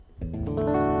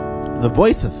the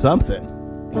voice of something.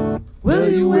 Will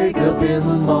you wake up in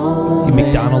the morning? You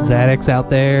McDonald's addicts out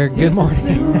there, good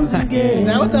morning. Is that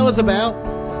what that was about?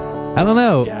 I don't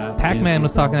know. Pac-Man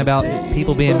was talking about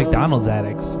people being McDonald's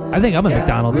addicts. I think I'm a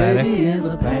McDonald's addict. It's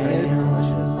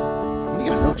delicious. Let me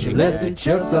get a milkshake. Let the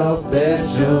Chuck Sauce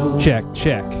Special Check.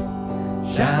 shine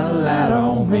a light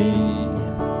on me.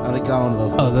 I'm gonna go into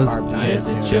those. Those- carb diets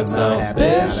Let the soon. Chuck Sauce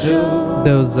Special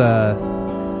Those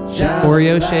shine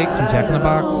Oreo a light shakes from Jack in the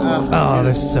Box. Oh, Oh,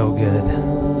 they're so good. Check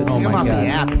Oh them my on the god.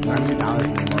 app. It's not $2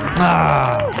 anymore.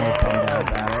 Ah. I'm bummed out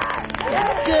about it.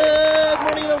 Good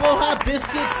morning, Aloha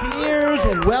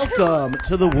Biscuiteers, and welcome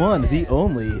to the one, the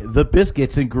only, the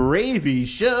Biscuits and Gravy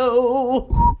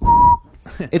Show.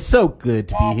 It's so good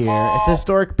to be here at the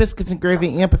historic Biscuits and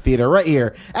Gravy Amphitheater right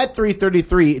here at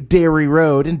 333 Dairy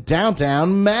Road in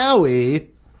downtown Maui.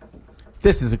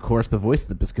 This is, of course, the voice of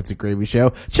the Biscuits and Gravy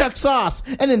Show, Chuck Sauce.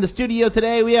 And in the studio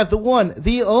today, we have the one,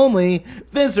 the only,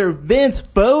 Vince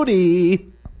Fodi.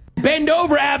 Bend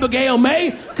over, Abigail May,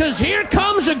 because here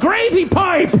comes a gravy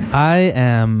pipe. I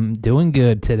am doing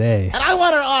good today. And I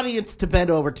want our audience to bend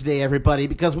over today, everybody,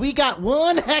 because we got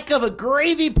one heck of a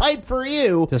gravy pipe for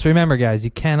you. Just remember, guys,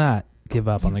 you cannot give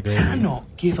up on the gravy. Cannot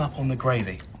give up on the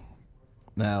gravy.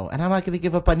 No, and I'm not going to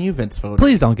give up on you, Vince Fodi.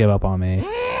 Please don't give up on me.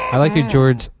 I like your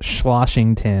George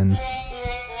Schlossington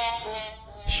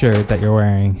shirt that you're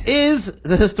wearing. Is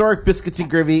the historic Biscuits and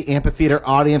Gravy Amphitheater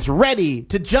audience ready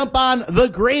to jump on the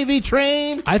gravy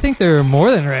train? I think they're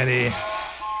more than ready.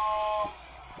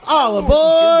 All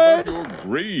aboard! Your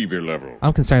gravy level.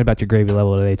 I'm concerned about your gravy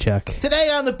level today, Chuck. Today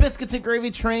on the Biscuits and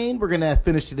Gravy train, we're going to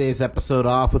finish today's episode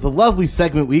off with a lovely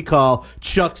segment we call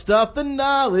Chuck Stuff the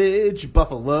Knowledge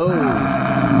Buffalo.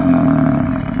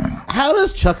 How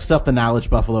does Chuck Stuff the Knowledge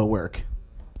Buffalo work?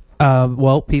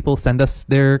 Well, people send us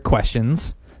their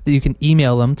questions that you can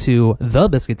email them to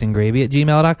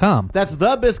thebiscuitsandgravy@gmail.com. That's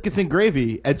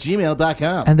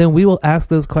thebiscuitsandgravy@gmail.com. And then we will ask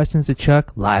those questions to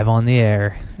Chuck live on the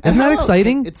air. Isn't that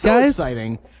exciting, It's so guys?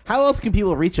 exciting. How else can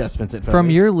people reach us, Vincent? From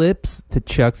Fodi? your lips to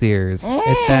Chuck's ears.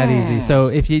 It's that easy. So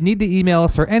if you need to email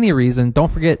us for any reason, don't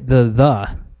forget the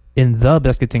in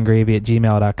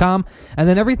thebiscuitsandgravy@gmail.com. And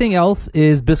then everything else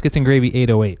is Biscuits and Gravy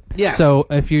 808. Yes. So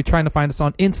if you're trying to find us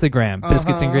on Instagram,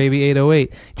 Biscuits and Gravy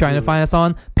 808. Trying to find us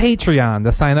on Patreon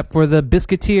to sign up for the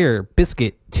biscuit tier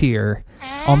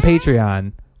on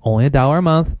Patreon. Only $1 a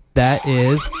month. That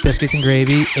is Biscuits and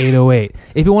Gravy 808.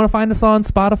 If you want to find us on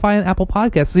Spotify and Apple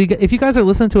Podcasts, so if you guys are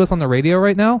listening to us on the radio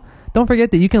right now, don't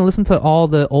forget that you can listen to all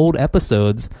the old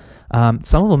episodes.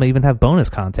 Some of them even have bonus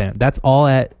content. That's all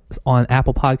on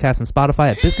Apple Podcasts and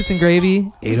Spotify at Biscuits and Gravy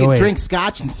 808. We could drink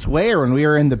scotch and swear when we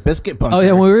were in the biscuit bunker. Oh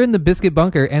yeah, when we were in the biscuit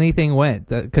bunker, anything went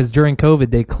because during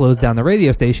COVID they closed down the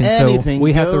radio station, Anything so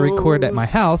we had to record at goes. my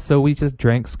house. So we just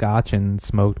drank scotch and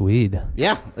smoked weed.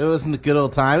 Yeah, it wasn't a good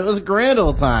old time. It was a grand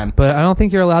old time. But I don't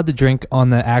think you're allowed to drink on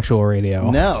the actual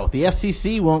radio. No, the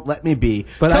FCC won't let me be.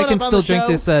 But Coming I can up on still the drink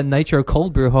show- this nitro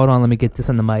cold brew. Hold on, let me get this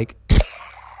in the mic.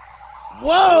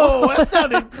 Whoa, that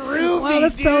sounded groovy, Wow,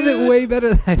 that dude. sounded way better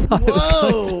than I thought it was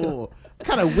going to. Whoa. What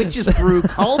kind of witch's brew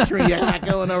culture you got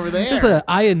going over there? There's an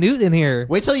Aya Newt in here.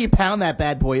 Wait till you pound that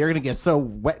bad boy. You're going to get so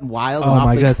wet and wild. Oh and off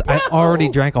my the- goodness! I already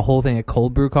drank a whole thing of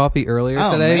cold brew coffee earlier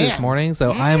Oh, today, man. this morning,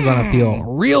 so I am gonna feel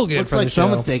real good Looks for like the show.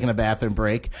 someone's taking a bathroom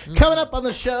break. Coming up on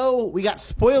the show, we got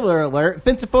spoiler alert.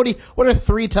 Vincent Fodi, what are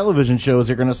 3 television shows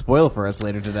you're going to spoil for us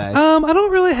later today? I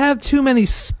don't really have too many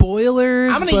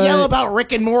spoilers. I'm going to but yell about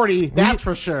Rick and Morty, that's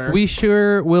for sure. We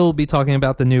sure will be talking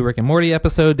about the new Rick and Morty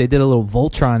episode. They did a little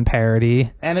Voltron parody.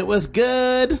 And it was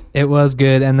good. It was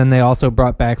good, and then they also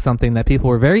brought back something that people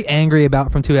were very angry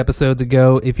about from 2 episodes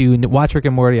ago. If you watch Rick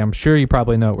and Morty, I'm sure you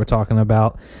probably know what we're talking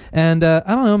about. And I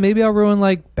don't know, maybe I'll ruin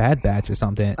like Bad Batch or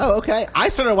something. Oh, okay. I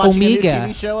started watching Omega. a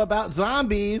new TV show about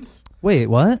zombies. Wait,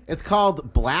 what? It's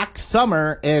called Black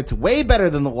Summer. It's way better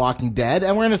than The Walking Dead,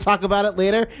 and we're going to talk about it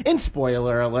later in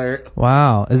Spoiler Alert.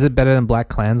 Wow, is it better than Black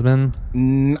Klansman?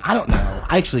 I don't know.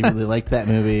 I actually really liked that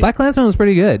movie. Black Klansman was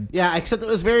pretty good. Yeah, except it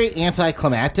was very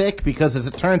anticlimactic because, as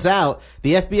it turns out,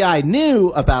 the FBI knew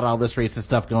about all this racist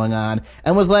stuff going on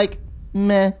and was like,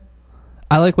 meh.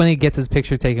 I like when he gets his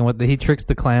picture taken with he tricks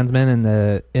the Klansman in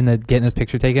the getting his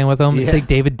picture taken with him. Yeah. It's like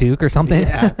David Duke or something.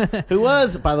 Yeah. Who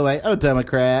was, by the way, a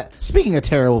Democrat. Speaking of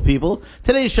terrible people,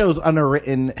 today's show is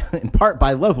underwritten in part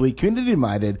by lovely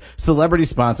community-minded celebrity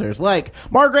sponsors like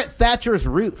Margaret Thatcher's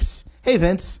Roofs. Hey,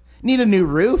 Vince, need a new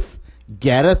roof?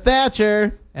 Get a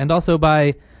Thatcher. And also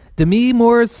by Demi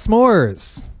Moore's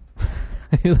S'mores.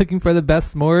 Are you looking for the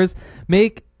best s'mores?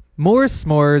 Make more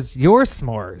s'mores your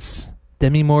s'mores.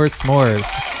 Demi Moore's S'mores.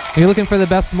 If you're looking for the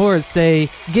best s'mores, say,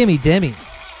 gimme Demi.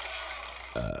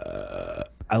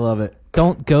 I love it.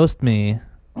 Don't ghost me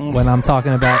when I'm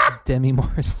talking about Demi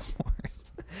Moore's s'mores.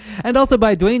 And also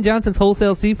by Dwayne Johnson's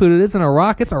Wholesale Seafood. It isn't a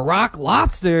rock, it's a rock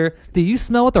lobster. Do you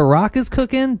smell what the rock is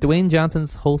cooking? Dwayne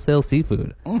Johnson's Wholesale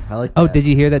Seafood. I like that. Oh, did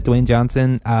you hear that Dwayne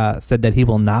Johnson said that he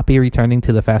will not be returning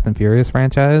to the Fast and Furious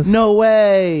franchise? No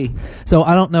way. So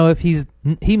I don't know if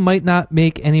he might not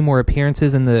make any more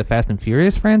appearances in the Fast and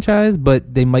Furious franchise,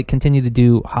 but they might continue to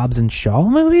do Hobbs and Shaw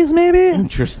movies, maybe?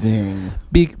 Interesting.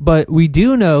 But we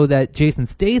do know that Jason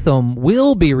Statham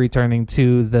will be returning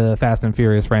to the Fast and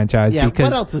Furious franchise. Yeah, because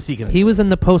what else is he going to he do? was in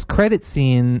the post-credit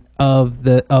scene of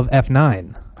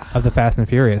F9, of the Fast and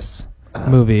Furious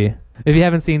movie. If you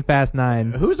haven't seen Fast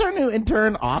 9, Who's our new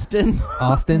intern? Austin?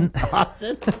 Austin.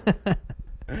 Austin?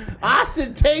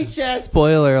 Ostentatious.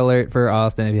 Spoiler alert for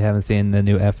Austin if you haven't seen the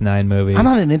new F9 movie. I'm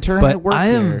not an intern. I But work I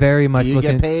am here. very much Do you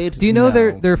looking. get paid? Do you know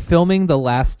No. they're filming the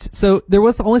last? So there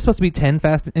was only supposed to be 10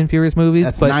 Fast and Furious movies,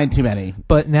 That's but 9 too many.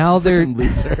 but now they're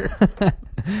Loser.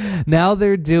 now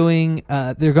they're doing.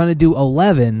 They're going to do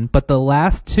 11, but the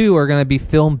last 2 are going to be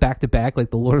filmed back to back, like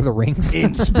the Lord of the Rings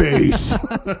In space.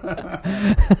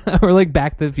 or like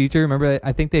Back to the Future. Remember,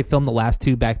 I think they filmed the last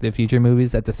 2 Back to the Future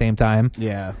movies at the same time.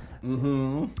 Yeah.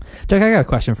 Jack, I got a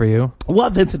question for you.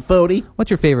 What, Vincent Fodi?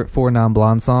 What's your favorite Four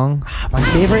Non-Blonde song? My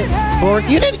favorite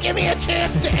You didn't give me a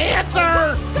chance to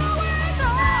answer!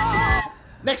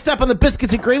 Next up on the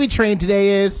Biscuits and Gravy train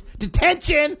today is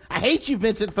Detention! I hate you,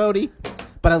 Vincent Fodi.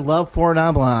 But I love Four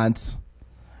Non-Blondes.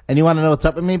 And you want to know what's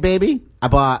up with me, baby? I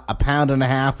bought 1.5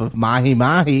 pounds of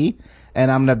mahi-mahi, and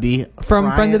I'm going to be From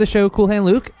frying friend of the show, Cool Hand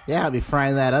Luke. Yeah, I'll be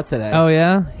frying that up today. Oh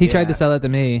yeah, he Yeah. tried to sell that to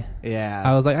me. Yeah.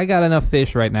 I was like, I got enough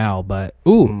fish right now, but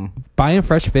buying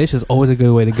fresh fish is always a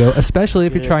good way to go, especially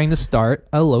if you're trying to start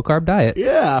a low carb diet.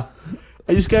 Yeah.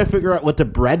 I just got to figure out what to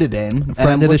bread it in. And Friend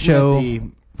I'm of the looking at show, the-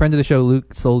 friend of the show,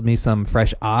 Luke sold me some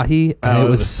fresh ahi, and Oh, it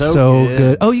was so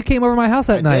good. Oh, you came over my house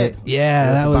that I night. did. Yeah,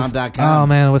 It that was was. thebomb.com. Oh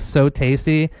man, it was so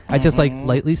tasty. I just like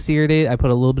lightly seared it. I put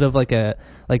a little bit of like a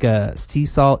sea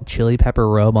salt chili pepper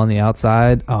rub on the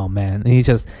outside. Oh man, and you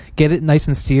just get it nice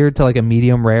and seared to like a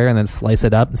medium rare, and then slice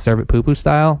it up and serve it poo-poo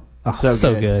style. Oh,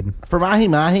 so good. For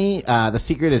mahi-mahi, the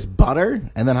secret is butter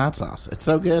and then hot sauce. It's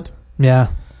so good. Yeah.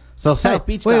 So South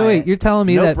Beach Wait, diet, you're telling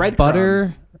me no that breadcrumbs. butter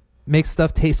makes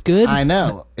stuff taste good? I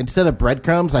know. Instead of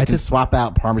breadcrumbs, I can swap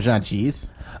out Parmesan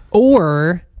cheese.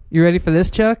 Or, you ready for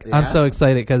this, Chuck? I'm Yeah. so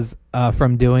excited because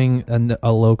from doing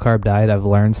a low carb diet, I've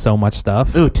learned so much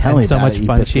stuff. Ooh, tell and me so about much it, you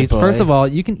fun biscuit cheats. boy. First of all,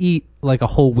 you can eat like a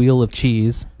whole wheel of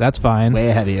cheese. That's fine. Way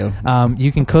ahead of you.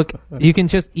 You can cook. You can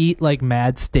just eat like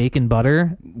mad steak and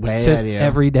butter Way just ahead of you.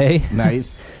 every day.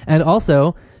 Nice. And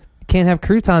also, can't have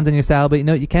croutons in your salad, but you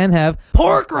know what you can have?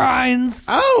 Pork rinds.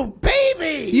 Oh,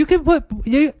 baby! You can put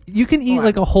you can eat Hold on.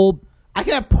 like a whole. I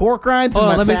can have pork rinds in Hold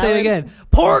my on, let me salad. say it again.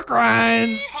 Pork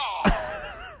rinds.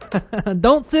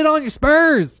 Don't sit on your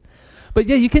spurs. But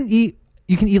yeah, you can eat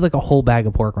like a whole bag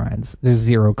of pork rinds. There's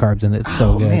 0 carbs in it. It's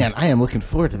so Oh, good. man, I am looking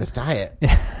forward to this diet.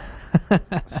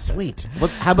 Sweet.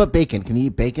 How about bacon? Can you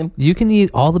eat bacon? You can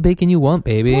eat all the bacon you want,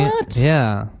 baby. What?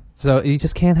 Yeah. So you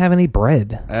just can't have any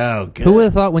bread. Oh, good. Who would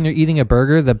have thought when you're eating a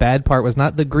burger, the bad part was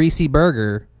not the greasy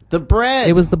burger. The bread.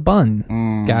 It was the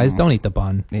bun. Guys, don't eat the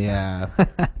bun. Yeah.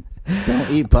 Don't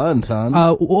eat buns, son.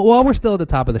 While we're still at the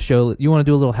top of the show, you want to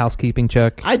do a little housekeeping,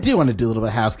 Chuck? I do want to do a little bit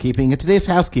of housekeeping, and today's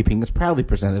housekeeping is proudly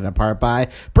presented in part by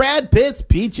Brad Pitt's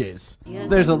Peaches.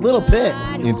 There's a little pit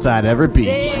inside every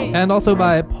peach. And also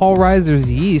by Paul Reiser's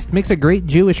Yeast. Makes a great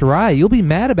Jewish rye. You'll be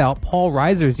mad about Paul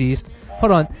Reiser's Yeast.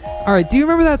 Hold on. All right, do you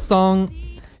remember that song?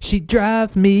 She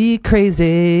drives me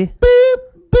crazy. Boop,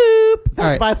 boop. That's All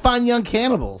right. by Fine Young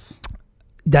Cannibals.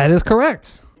 That is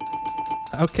correct.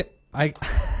 Okay.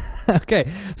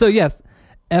 Okay. So yes,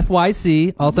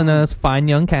 FYC, also known as Fine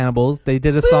Young Cannibals, they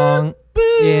did a song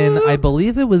in, I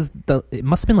believe it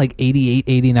must have been like 88,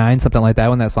 89, something like that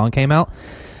when that song came out.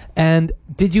 And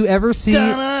did you ever see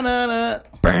Da-na-na-na.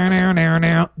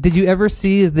 Did you ever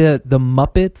see the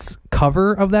Muppets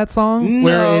cover of that song?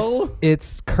 No. Where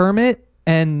it's Kermit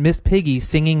and Miss Piggy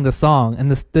singing the song,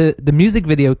 and the music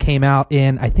video came out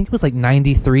in, I think it was like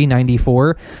 93,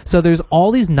 94. So there's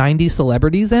all these 90s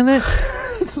celebrities in it.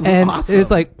 This is And awesome. it's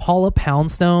like Paula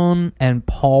Poundstone and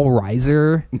Paul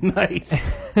Reiser Nice.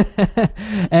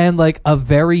 and like a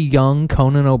very young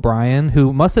Conan O'Brien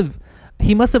who must have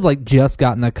like just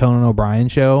gotten the Conan O'Brien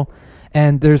show.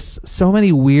 And there's so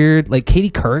many weird, like Katie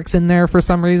Couric's in there for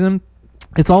some reason.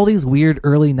 It's all these weird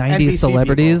early 90s NBC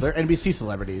celebrities. people. They're NBC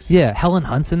celebrities. Yeah, Helen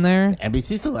Hunt's in there.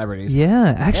 NBC celebrities.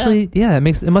 Yeah, actually, yeah, it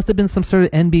must have been some sort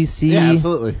of NBC. Yeah,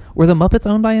 absolutely. Were the Muppets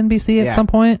owned by NBC at Yeah. some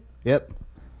point? Yep.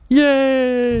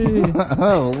 Yay!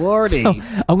 Oh, lordy. So,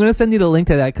 I'm going to send you the link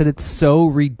to that because it's so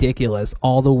ridiculous.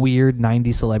 All the weird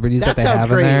 90s celebrities that they sounds have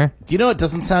great. in there. Do you know what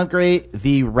doesn't sound great?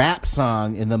 The rap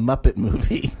song in the Muppet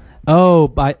movie. Oh,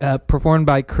 performed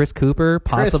by Chris Cooper,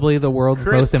 possibly the world's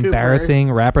Chris most Cooper.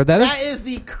 embarrassing rapper. That is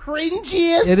the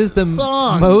cringiest It is the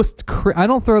song. most... I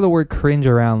don't throw the word cringe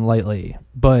around lightly,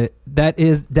 but that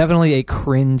is definitely a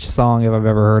cringe song if I've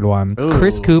ever heard one. Ooh.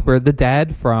 Chris Cooper, the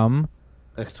dad from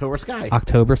October Sky.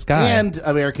 October Sky. And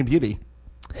American Beauty.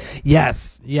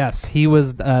 Yes. He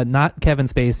was not Kevin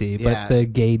Spacey, Yeah. but the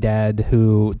gay dad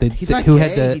who... He's not who gay.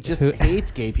 had the, he just who,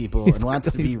 hates gay people and wants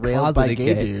to be he's railed by closeted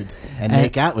gay gay. dudes and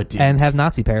make out with dudes. And have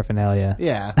Nazi paraphernalia.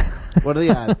 Yeah. What are the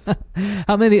odds?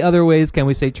 How many other ways can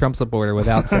we say Trump supporter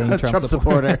without saying Trump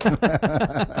supporter.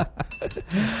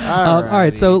 All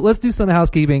right, so let's do some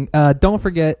housekeeping. Don't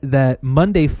forget that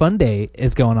Monday Fun Day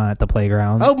is going on at the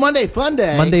playground. Oh, Monday Fun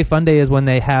Day. Monday Fun Day is when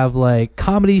they have like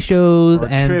comedy shows Or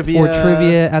and trivia. or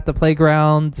trivia at the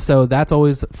playground. So that's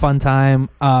always a fun time.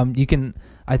 You can.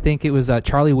 I think it was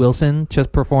Charlie Wilson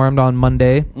just performed on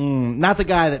Monday. Not the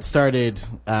guy that started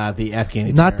the Afghan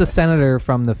Not the terrorists. senator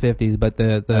from the 50s, but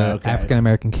the Okay. African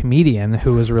American comedian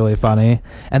who was really funny.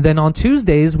 And then on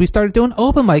Tuesdays, we started doing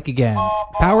open mic again.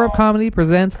 Power Up Comedy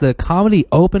presents the comedy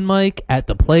open mic at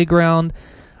the playground.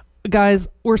 Guys,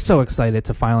 we're so excited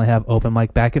to finally have open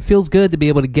mic back. It feels good to be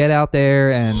able to get out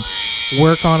there and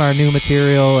work on our new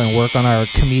material and work on our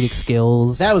comedic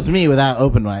skills. That was me without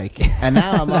open mic. And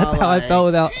now I'm That's all how like, I felt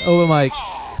without open mic.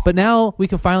 But now we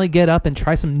can finally get up and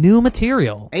try some new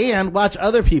material. And watch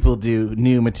other people do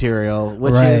new material,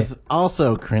 which Right. is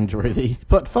also cringeworthy,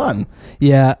 but fun.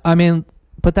 Yeah, I mean,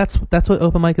 but that's what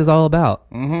open mic is all about.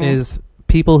 Is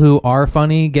people who are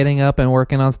funny getting up and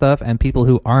working on stuff, and people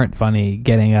who aren't funny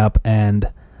getting up and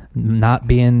not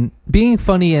being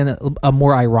funny in a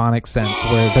more ironic sense,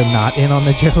 where they're not in on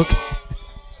the joke.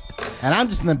 And I'm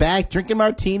just in the back drinking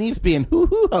martinis, being hoo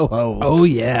hoo ho ho. Oh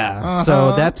yeah.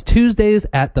 So that's Tuesdays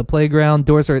at the playground.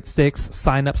 Doors are at 6.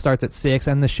 Sign up starts at 6,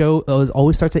 and the show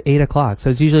always starts at 8:00. So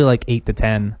it's usually like 8 to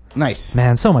 10. Nice.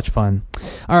 Man, so much fun.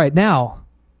 All right, now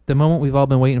the moment we've all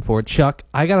been waiting for, Chuck.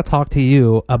 I got to talk to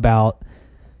you about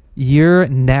your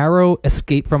narrow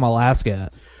escape from Alaska.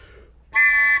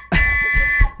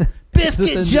 Biscuit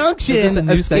is Junction this a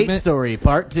new Escape segment? Story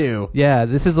Part 2. Yeah,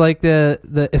 this is like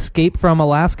the escape from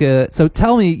Alaska. So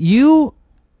tell me, you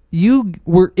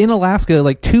were in Alaska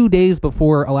like 2 days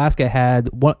before Alaska had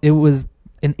what it was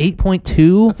an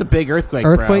 8.2 That's a big earthquake,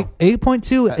 earthquake. bro.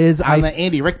 8.2 is On the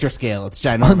Andy Richter scale, it's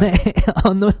on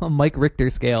ginormous. the Mike Richter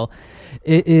scale.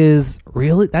 It is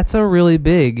really, that's a really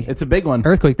big It's a big one.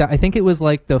 earthquake. I think it was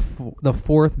like the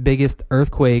fourth biggest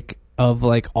earthquake of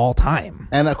like all time.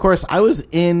 And of course, I was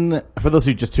in, for those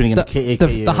who are just tuning in,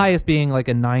 KAKU. The highest being like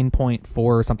a 9.4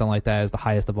 or something like that is the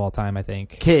highest of all time, I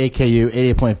think. KAKU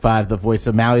 88.5, the voice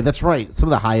of Maui. That's right. Some of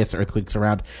the highest earthquakes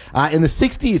around. In the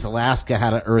 60s, Alaska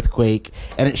had an earthquake,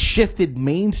 and it shifted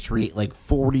Main Street like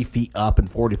 40 feet up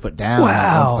and 40 foot down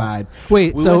Wow. on one side.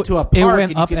 Wait, we so went to a it park went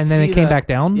and you up could and then see it came back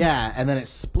down? Yeah, and then it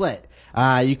split.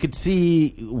 You could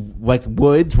see like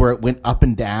woods where it went up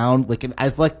and down, I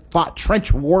thought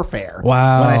trench warfare.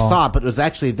 Wow. When I saw it, but it was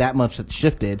actually that much that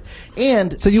shifted.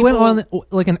 And So you went on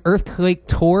like an earthquake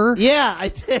tour? Yeah, I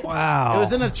did. Wow. It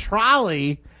was in a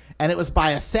trolley, and it was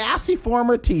by a sassy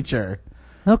former teacher.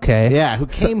 Okay. Yeah, who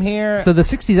came here So the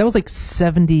 60s, that was like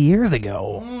 70 years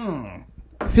ago.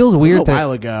 Feels weird a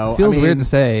while ago. Feels I mean, weird to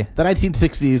say. the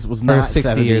 1960s was Or not 60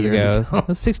 70 years ago. It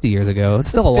was 60 years ago. It's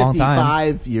still a long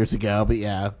time. 55 years ago, but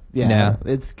yeah. Yeah.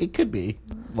 It could be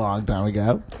a long time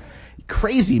ago.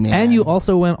 Crazy, man. And you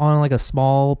also went on like a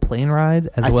small plane ride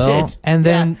as I well. did. And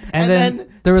then Yeah. and then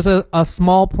there was a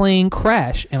small plane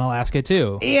crash in Alaska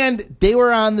too. And they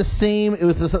were on the same. It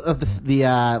was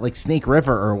the like Snake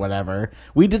River or whatever.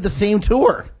 We did the same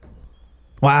tour.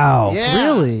 Wow. Yeah,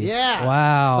 Really? yeah.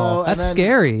 Wow. So, and That's then-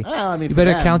 scary. Well, I mean, You for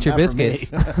better them, count your not for me.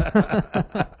 biscuits.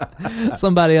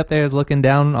 Somebody up there is looking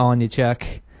down on you, Chuck.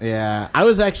 Yeah, I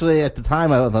was actually at the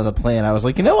time I was on the plane. I was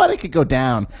like, you know what, I could go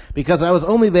down because I was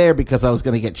only there because I was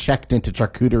going to get checked into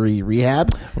charcuterie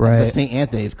rehab at Right. the St.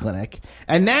 Anthony's Clinic,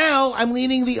 and now I'm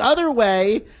leaning the other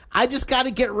way. I just got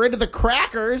to get rid of the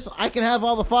crackers. I can have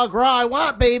all the foie gras I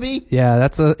want, baby. Yeah,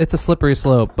 it's a slippery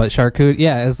slope, but charcuterie.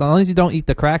 Yeah, as long as you don't eat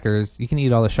the crackers, you can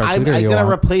eat all the I'm charcuterie you going to want.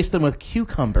 replace them with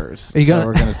cucumbers. Are you so gonna-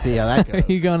 we're going to see how that goes. Are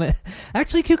you gonna?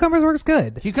 Actually, cucumbers works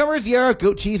good. Cucumbers, yeah,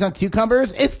 goat cheese on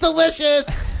cucumbers. It's delicious.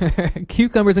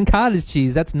 Cucumbers and cottage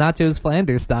cheese. That's Nachos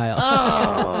Flanders style.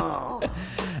 Oh.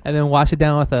 And then wash it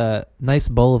down with a nice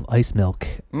bowl of ice milk.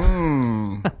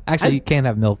 Actually, you can't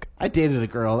have milk. I dated a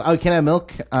girl. Oh, you can't have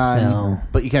milk? No.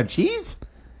 But you can have cheese?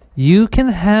 You can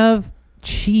have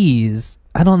cheese.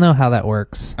 I don't know how that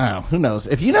works. Oh, who knows?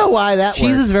 If you know why that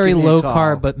Cheese works, is very give me a low call.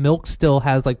 carb, but milk still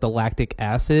has like the lactic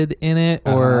acid in it,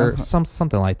 or Uh-huh.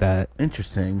 something like that.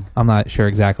 Interesting. I'm not sure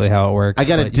exactly how it works. I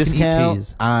got a but you can eat discount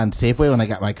cheese. on Safeway when I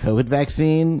got my COVID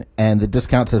vaccine, and the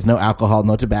discount says no alcohol,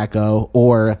 no tobacco,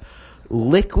 or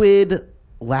liquid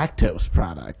lactose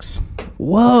products.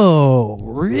 Whoa,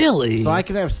 really? So I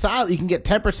can have solid. You can get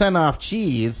 10% off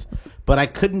cheese, but I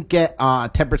couldn't get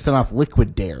 10% off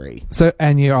liquid dairy. So,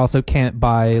 and you also can't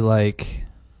buy like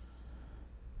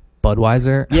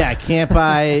Budweiser. Yeah, I can't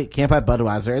buy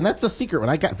Budweiser, and that's the secret. When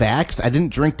I got vaxxed, I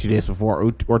didn't drink 2 days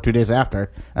before or 2 days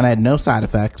after, and I had no side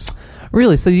effects.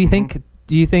 Really? So do you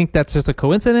think that's just a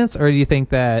coincidence, or do you think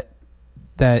that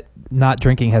not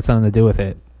drinking had something to do with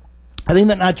it? I think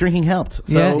that not drinking helped.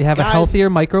 So, Yeah, you have a guys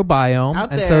healthier microbiome,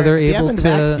 out and there, so they're if you able haven't to.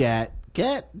 vaxxed yet,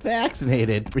 get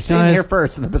vaccinated. We're saying Guys, here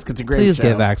first in the Biscuits and Gravy Please Show.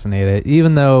 get vaccinated,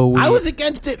 even though I was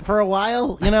against it for a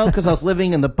while, because I was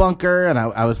living in the bunker and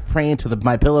I was praying to the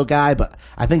My Pillow guy, but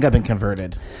I think I've been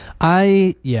converted.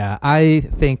 I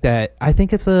think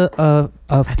it's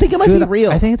I think it might be real.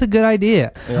 I think it's a good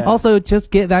idea. Yeah. Also, just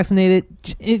get vaccinated,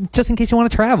 just in case you want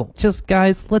to travel. Just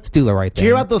guys, let's do the right thing. Did you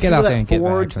hear about those Get people out there that and get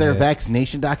forged their vaccinated.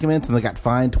 vaccination documents and they got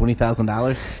fined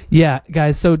 $20,000? Yeah,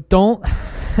 guys. So don't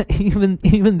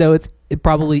even though it's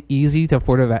probably easy to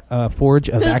forge a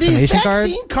These vaccination card.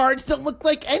 vaccine cards don't look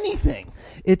like anything.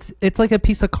 It's like a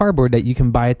piece of cardboard that you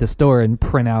can buy at the store and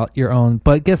print out your own.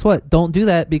 But guess what? Don't do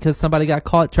that, because somebody got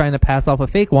caught trying to pass off a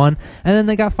fake one, and then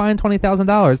they got fined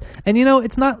 $20,000. And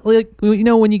it's not like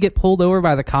when you get pulled over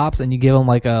by the cops and you give them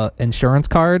like a insurance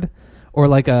card, or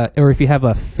or if you have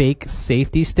a fake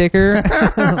safety sticker,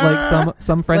 like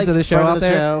some friends Like of the show friend out of the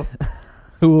there show.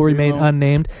 who will remain won't.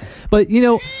 unnamed. But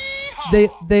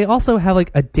they also have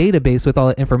like a database with all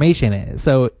the information in it.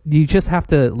 So you just have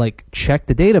to like check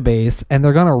the database, and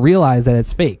they're gonna realize that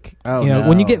it's fake. Oh,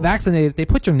 When you no. get vaccinated, they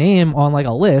put your name on like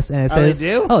a list, and it Oh, they says,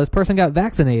 do? "Oh, this person got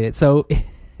vaccinated." So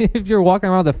if you're walking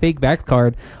around with a fake vax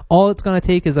card, all it's gonna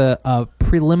take is a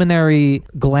preliminary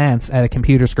glance at a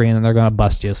computer screen, and they're gonna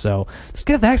bust you. So just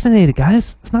get vaccinated,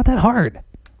 guys. It's not that hard.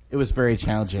 It was very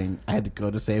challenging. I had to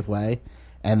go to Safeway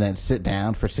and then sit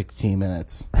down for 16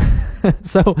 minutes.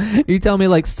 So you tell me,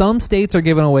 like, some states are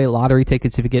giving away lottery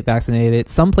tickets if you get vaccinated.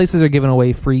 Some places are giving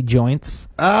away free joints.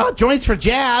 Joints for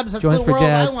jabs. That's Joints the for world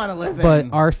jabs. I want to live But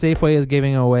in. our Safeway is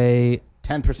giving away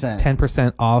 10%.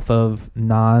 10% off of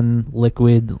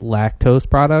non-liquid lactose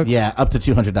products. Yeah, up to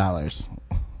 $200.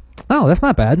 Oh, that's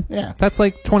not bad. Yeah. That's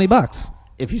like $20.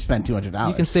 If you spend $200.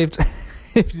 You can save...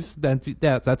 if you spend...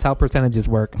 Yeah, that's how percentages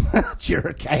work.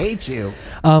 Jerk. I hate you.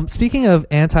 Speaking of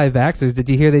anti-vaxxers, did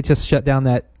you hear they just shut down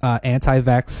that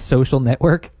anti-vax social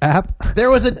network app? There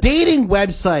was a dating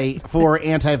website for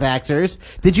anti-vaxxers.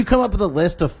 Did you come up with a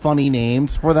list of funny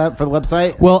names for the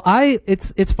website? Well,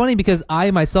 it's funny because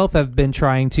I myself have been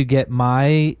trying to get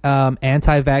my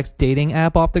anti-vax dating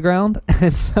app off the ground,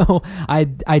 and so I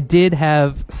did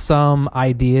have some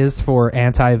ideas for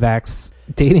anti-vax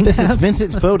dating This is apps.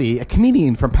 Vincent Fodi, a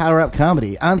comedian from Power Up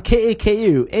Comedy on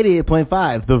KAKU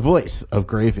 88.5, the voice of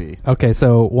Gravy. Okay,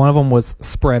 so one of them was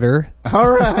Spreader, All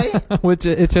right. which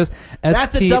it's just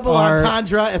That's a double SPR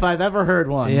entendre if I've ever heard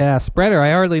one. Yeah, Spreader.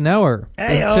 I hardly know her.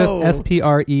 It's just Ayo.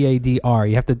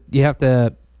 SPREADR. You have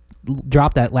to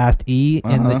drop that last E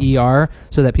in the ER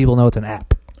so that people know it's an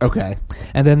app. Okay.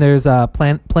 And then there's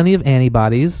plenty of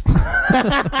antibodies.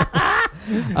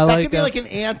 That could be like an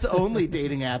ants-only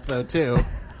dating app, though, too.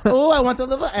 Oh, I want the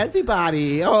little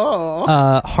antibody.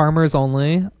 Oh. Harmers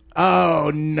Only,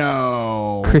 Oh,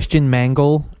 no. Christian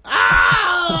Mangle,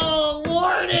 Oh,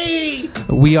 Lordy.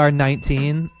 We Are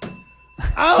 19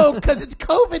 Oh, because it's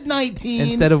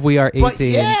COVID-19. instead of We Are 18. But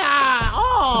yeah.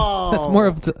 Oh. That's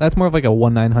more of like a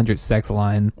 1-900 sex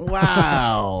line.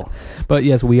 Wow. But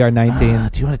yes, We Are 19.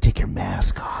 Do you want to take your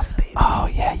mask off, baby? Oh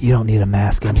yeah, you don't need a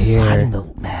mask in I'm here. sliding the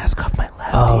mask off my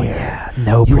left Oh ear. yeah,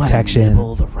 no You protection. want to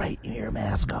nibble the right ear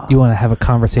mask off. You want to have a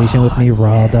conversation with me,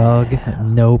 raw dog?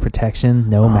 No protection,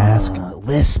 no mask.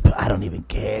 Lisp. I don't even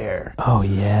care. Oh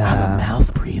I'm a yeah.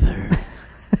 mouth breather.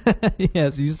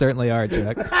 Yes, you certainly are,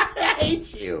 Chuck. I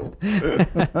hate you.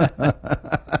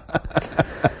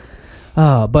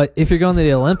 But if you're going to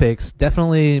the Olympics,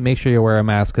 definitely make sure you wear a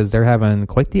mask because they're having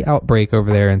quite the outbreak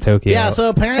over there in Tokyo. Yeah, so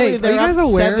apparently Hey, they're are you up guys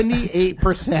aware?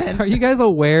 78%. Are you guys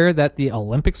aware that the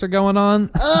Olympics are going on?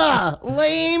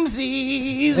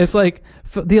 Lamesies. It's like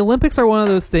the Olympics are one of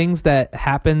those things that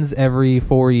happens every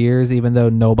 4 years, even though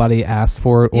nobody asked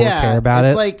for it or Yeah, care about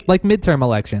it's it. like midterm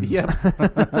elections. Yep.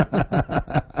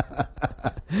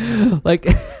 Like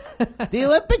The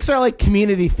Olympics are like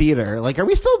community theater. Like, are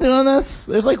we still doing this?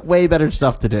 There's like way better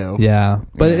stuff to do. Yeah,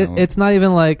 but Yeah. it's not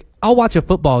even like I'll watch a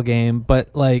football game, but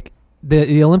like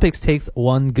the Olympics takes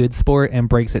one good sport and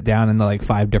breaks it down into like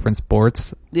 5 different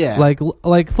sports. Yeah.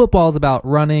 Like football is about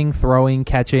running, throwing,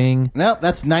 catching. Nope,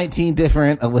 that's 19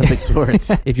 different Olympic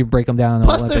sports. If you break them down in the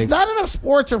Plus, Olympics. there's not enough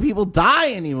sports where people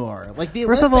die anymore. Like the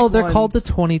First of all, Olympic they're called the ones-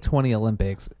 2020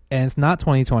 Olympics, and it's not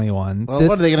 2021. Well,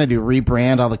 what are they going to do?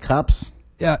 Rebrand all the cups?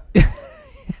 Yeah.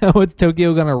 What's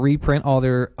Tokyo going to reprint all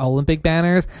their Olympic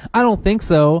banners? I don't think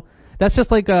so. That's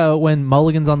just like when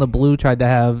Mulligans on the Blue tried to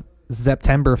have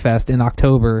Septemberfest in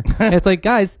October. It's like,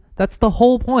 guys, that's the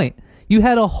whole point. You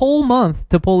had a whole month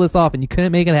to pull this off, and you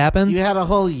couldn't make it happen. You had a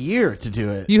whole year to do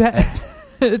it. You had.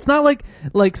 It's not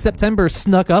like September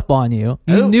snuck up on you.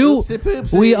 You Oh, knew. oopsie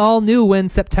poopsie. We all knew when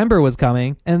September was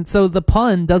coming, and so the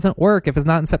pun doesn't work if it's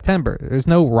not in September. There's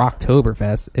no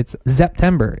Rocktoberfest. It's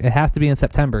September. It has to be in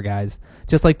September, guys.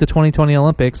 Just like the 2020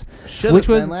 Olympics, Should which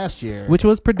have was been last year. which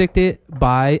was predicted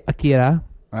by Akira.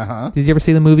 Uh-huh. Did you ever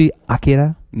see the movie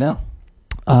Akira? No.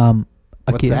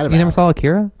 Akira. that You about? never saw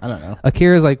Akira? I don't know.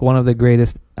 Akira is like one of the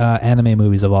greatest anime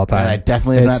movies of all time. I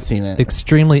definitely have It's not seen it.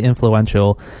 Extremely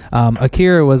influential.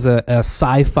 Akira was a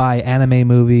sci-fi anime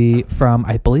movie from,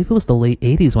 I believe it was the late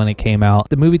 80s when it came out.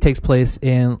 The movie takes place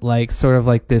in like sort of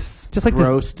like this, just like this,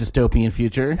 Gross dystopian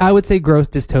future. I would say gross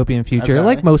dystopian future, Okay.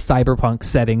 like most cyberpunk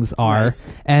settings are.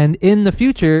 Nice. And in the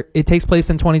future, it takes place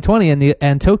in 2020,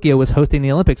 and Tokyo was hosting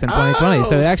the Olympics in 2020.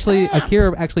 So it actually, snap.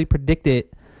 Akira actually predicted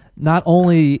not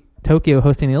only Tokyo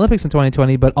hosting the Olympics in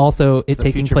 2020, but also it The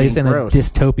taking future place being in gross. a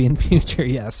dystopian future.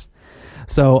 Yes.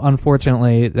 So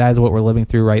unfortunately, that is what we're living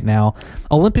through right now.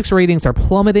 Olympics ratings are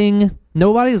plummeting.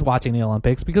 Nobody's watching the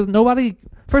Olympics because nobody.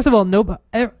 First of all,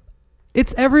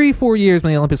 it's every 4 years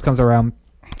when the Olympics comes around.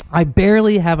 I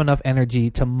barely have enough energy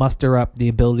to muster up the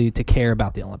ability to care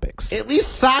about the Olympics. At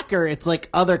least soccer, it's like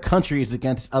other countries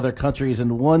against other countries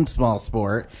in one small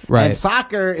sport. Right. And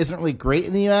soccer isn't really great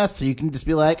in the U.S., so you can just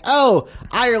be like, oh,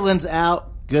 Ireland's out.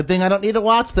 Good thing I don't need to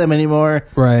watch them anymore.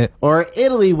 Right. Or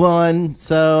Italy won,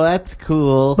 so that's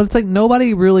cool. But it's like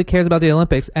nobody really cares about the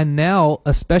Olympics. And now,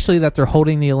 especially that they're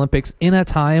holding the Olympics in a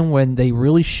time when they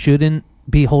really shouldn't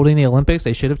be holding the Olympics.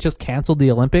 They should have just canceled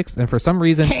the Olympics. And for some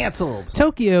reason, Canceled.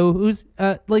 Tokyo, who's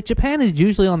like Japan is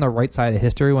usually on the right side of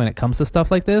history when it comes to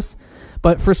stuff like this.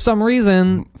 But for some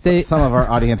reason, Some of our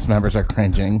audience members are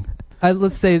cringing.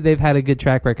 let's say they've had a good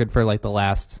track record for like the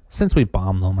last, since we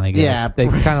bombed them, I guess. Yeah. They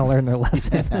kind of learned their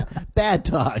lesson. Bad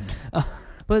dog.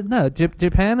 But no,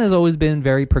 Japan has always been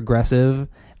very progressive,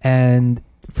 and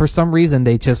for some reason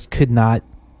they just could not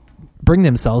bring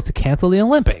themselves to cancel the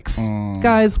Olympics.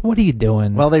 Guys, what are you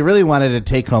doing? Well, they really wanted to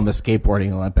take home the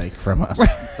skateboarding Olympic from us.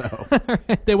 So.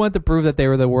 They wanted to prove that they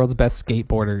were the world's best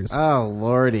skateboarders. Oh,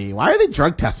 lordy. Why are they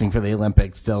drug testing for the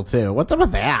Olympics still, too? What's up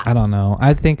with that? I don't know.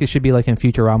 I think it should be like in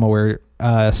Futurama where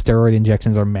steroid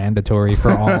injections are mandatory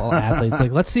for all athletes.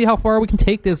 Like, let's see how far we can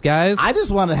take this, guys. I just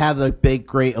want to have the big,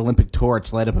 great Olympic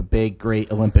torch light up a big,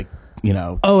 great Olympic,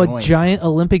 Oh, joint. a giant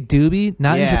Olympic doobie?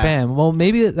 Not in Yeah. Japan. Well,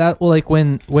 maybe that will, like,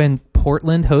 when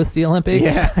Portland hosts the Olympics,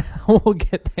 Yeah. we'll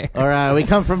get there. Or we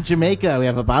come from Jamaica. We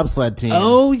have a bobsled team.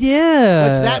 Oh,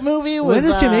 yeah. Which that movie was... When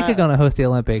is Jamaica going to host the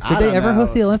Olympics? Did I they don't ever know.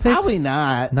 host the Olympics? Probably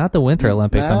not. Not the Winter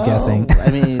Olympics, I'm No. guessing. I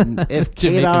mean, if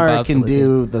Jamaican Kadar can bobsled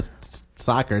do the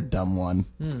soccer dumb one.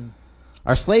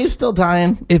 Are slaves still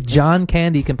dying? If John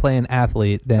Candy can play an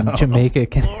athlete, then Jamaica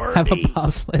can have a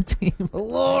bobsled team.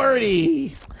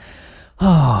 Lordy.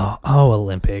 Oh,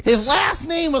 Olympics. His last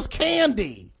name was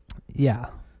Candy. Yeah.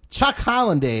 Chuck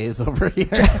Hollandaise over here.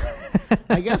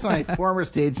 I guess my former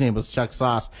stage name was Chuck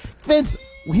Sauce. Vince,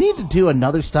 we need to do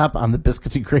another stop on the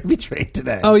biscuits and gravy train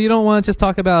today. Oh, you don't want to just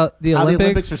talk about the How Olympics? the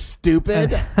Olympics are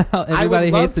stupid. How I everybody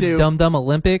would love hates the to. dumb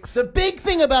Olympics? The big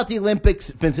thing about the Olympics,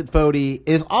 Vincent Fodi,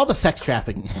 is all the sex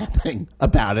trafficking happening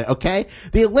about it, okay?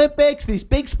 The Olympics, these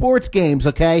big sports games,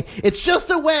 okay? It's just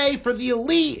a way for the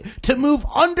elite to move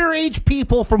underage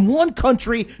people from one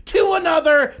country to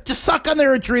another to suck on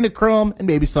their adrenochrome and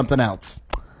maybe something else.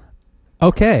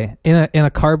 Okay, in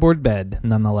a cardboard bed,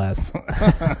 nonetheless.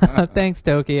 Thanks,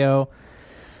 Tokyo.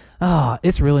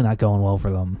 It's really not going well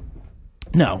for them.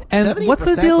 No. And what's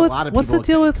the 70% deal a with lot of what's the people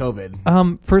deal with getting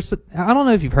COVID? First, I don't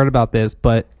know if you've heard about this,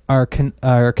 but our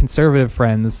conservative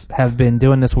friends have been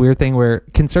doing this weird thing where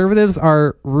conservatives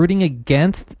are rooting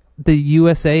against the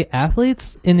USA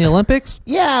athletes in the Olympics.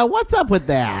 Yeah, what's up with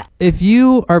that? If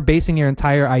you are basing your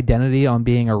entire identity on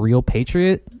being a real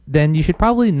patriot, then you should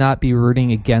probably not be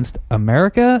rooting against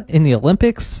America in the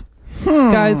Olympics.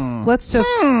 Guys, let's just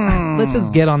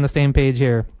get on the same page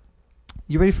here.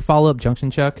 You ready for follow-up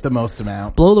junction, Chuck? The most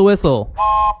amount. Blow the whistle.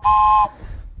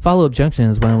 Follow-up junction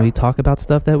is when we talk about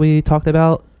stuff that we talked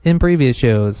about in previous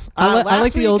shows. I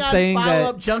like the old saying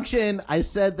Follow-Up that... Junction, I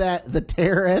said that the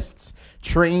terrorists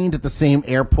trained at the same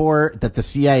airport that the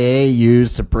CIA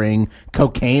used to bring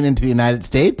cocaine into the United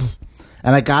States.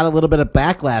 And I got a little bit of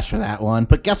backlash for that one.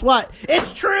 But guess what?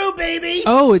 It's true, baby!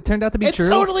 Oh, it turned out to be true?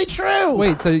 It's totally true!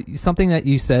 Wait, so something that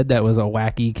you said that was a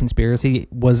wacky conspiracy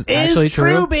was actually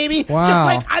true, baby. Wow. Just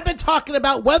like I've been talking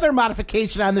about weather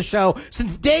modification on the show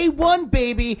since day one,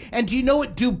 baby. And do you know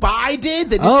what Dubai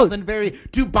did? They did something very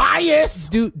Dubai-ish.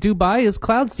 Dubai is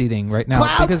cloud seeding right now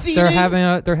Cloud because seeding? they're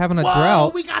having a Whoa,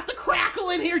 drought. we got the crackle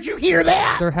in here. Did you hear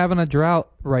that? They're having a drought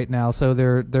right now, so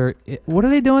they're what are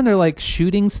they doing? They're like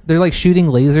shooting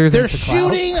lasers. They're into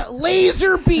shooting clouds.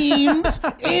 laser beams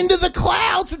into the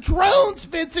clouds with drones,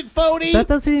 Vincent Fodi. That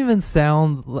doesn't even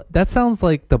sound. That sounds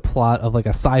like the plot of like a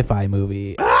sci-fi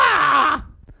movie. Ah!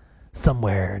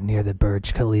 Somewhere near the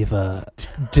Burj Khalifa,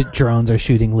 drones are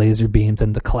shooting laser beams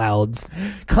into clouds.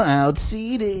 Cloud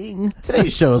seeding.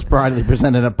 Today's show is proudly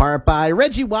presented in part by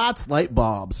Reggie Watts Light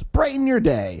Bulbs. Brighten your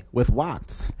day with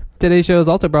Watts. Today's show is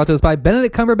also brought to us by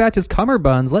Benedict Cumberbatch's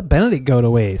Cumberbuns. Let Benedict go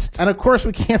to waste. And of course,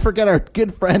 we can't forget our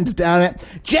good friends down at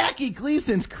Jackie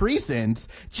Gleason's Crescents.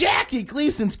 Jackie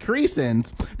Gleason's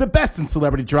Crescents, the best in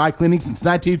celebrity dry cleaning since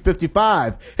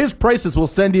 1955. His prices will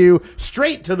send you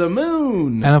straight to the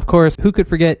moon. And of course, who could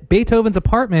forget Beethoven's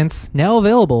Apartments, now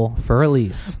available for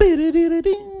release. Did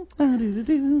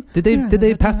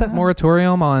they pass that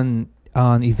moratorium on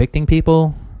evicting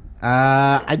people?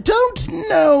 I don't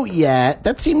know yet.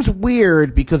 That seems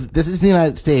weird because this is the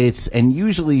United States, and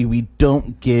usually we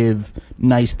don't give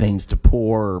nice things to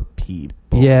poor people.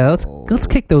 Yeah, let's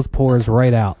kick those pores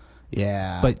right out.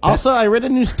 Yeah. But also, I read a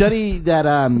new study that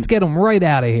let's get them right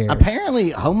out of here. apparently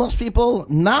homeless people,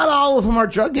 not all of them are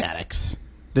drug addicts.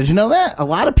 Did you know that? A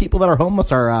lot of people that are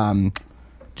homeless are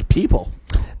people.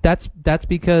 That's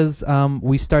because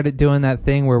we started doing that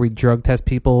thing where we drug test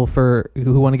people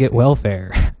who want to get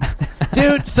welfare.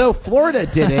 Dude, so Florida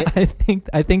did it.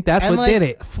 I think that's And, what did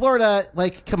it. Florida,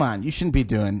 come on, you shouldn't be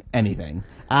doing anything.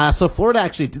 So Florida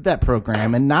actually did that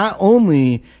program, and not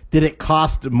only did it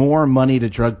cost more money to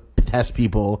drug test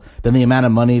people than the amount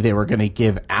of money they were going to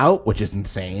give out, which is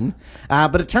insane,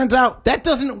 but it turns out that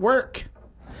doesn't work.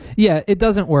 Yeah, it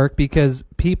doesn't work because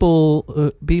people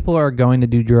are going to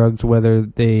do drugs whether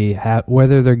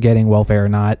they're getting welfare or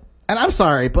not. And I'm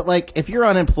sorry, but if you're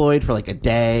unemployed for a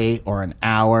day or an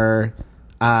hour,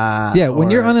 when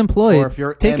you're unemployed, or if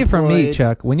you're take it from me, employed-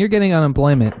 Chuck. When you're getting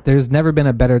unemployment, there's never been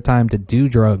a better time to do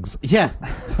drugs. Yeah,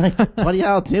 what are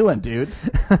y'all doing, dude?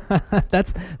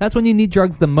 That's when you need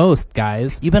drugs the most,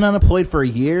 guys. You've been unemployed for a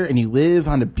year and you live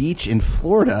on a beach in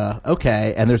Florida,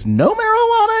 okay, and there's no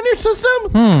marijuana in your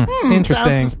system? Interesting.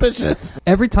 Sounds suspicious.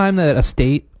 Every time that a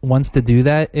state wants to do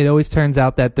that, it always turns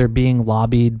out that they're being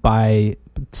lobbied by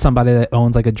somebody that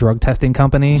owns a drug testing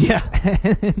company. Yeah.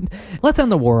 Let's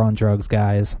end the war on drugs,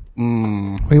 guys.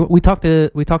 We talked to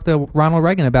Ronald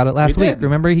Reagan about it last We week. did.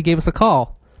 Remember, he gave us a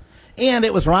call. And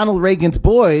it was Ronald Reagan's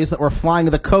boys that were flying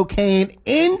the cocaine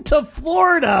into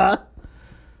Florida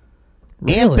and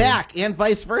Really? back, and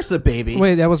vice versa, baby.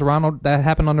 Wait, that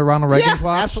happened under Ronald Reagan's Yeah,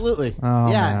 watch? absolutely.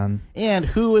 Oh, yeah. man. And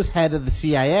who was head of the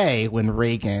CIA when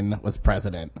Reagan was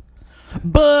president?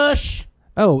 Bush.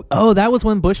 Oh, that was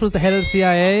when Bush was the head of the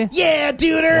CIA? Yeah,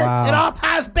 duder. Wow. It all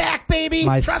ties back, baby.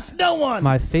 Trust no one.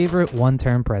 My favorite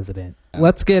one-term president.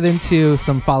 Let's get into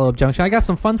some follow-up junction. I got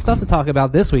some fun stuff to talk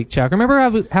about this week, Chuck.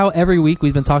 Remember how every week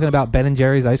we've been talking about Ben &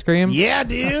 Jerry's ice cream? Yeah,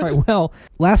 dude. All right, well,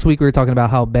 last week we were talking about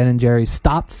how Ben & Jerry's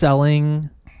stopped selling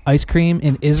ice cream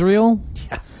in Israel.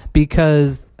 Yes.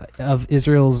 Because of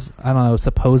Israel's,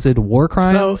 supposed war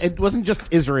crimes. So it wasn't just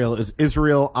Israel; it was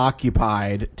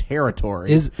Israel-occupied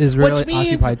territory.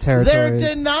 Israeli-occupied territories.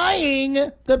 They're denying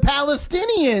the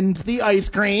Palestinians the ice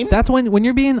cream. That's when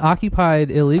you're being occupied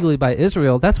illegally by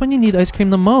Israel. That's when you need ice cream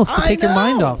the most to take your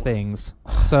mind know. off things.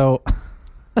 So,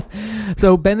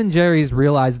 so Ben & Jerry's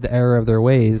realized the error of their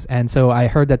ways, and so I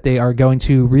heard that they are going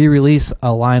to re-release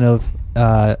a line of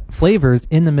flavors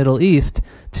in the Middle East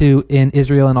in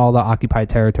Israel and all the occupied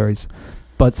territories.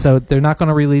 But so they're not going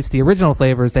to release the original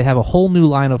flavors. They have a whole new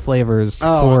line of flavors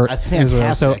for that's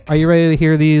Israel. So fantastic. are you ready to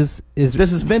hear these?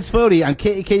 This is Vince Fodi on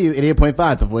KEKU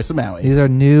 88.5, the voice of Maui. These are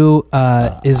new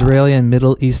Israeli and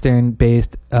Middle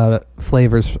Eastern-based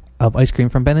flavors of ice cream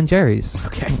from Ben & Jerry's.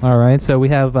 Okay. All right, so we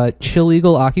have Chill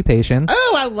Eagle Occupation,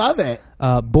 Oh, I love it.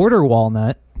 Border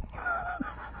Walnut,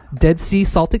 Dead Sea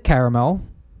Salted Caramel.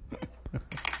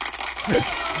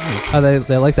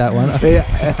 They like that one.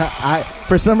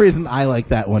 For some reason, I like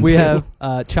that one, We too. have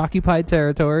Chalkified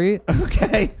Territory,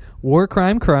 Okay. War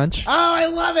Crime Crunch, Oh, I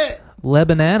love it. Le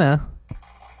Banana,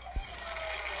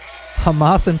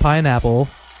 Hamas and pineapple.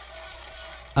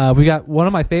 We got one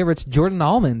of my favorites, Jordan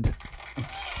Almond.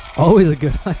 Always a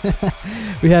good one.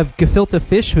 We have gefilte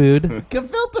fish food.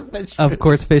 Gefilte fish food. Of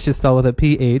course, fish is spelled with a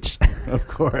PH. Of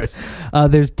course.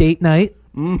 There's date night.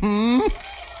 Mm-hmm.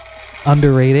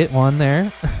 Underrated one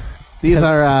there. These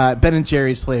are Ben &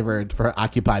 Jerry's flavored for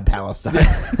occupied Palestine.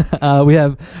 We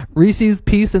have Reese's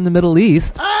Peace in the Middle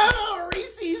East. Oh,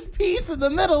 Reese's Peace in the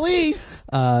Middle East.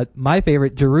 My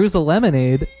favorite, Jerusalem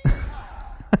Lemonade.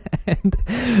 And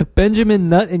Benjamin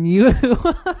Nut and Yoo-Hoo.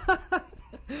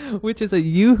 Which is a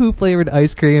Yoo-Hoo flavored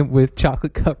ice cream with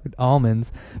chocolate covered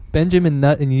almonds. Benjamin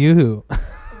Nut and Yoo-Hoo.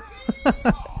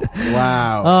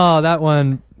 Wow. Oh, that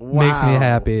one makes me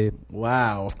happy.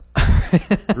 Wow.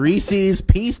 Reese's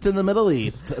Peace in the Middle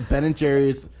East. Ben &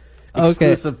 Jerry's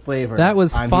exclusive flavor. That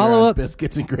was on follow-up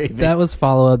Biscuits and Gravy. That was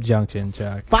Follow-Up Junction,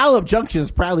 Chuck. Follow-Up Junction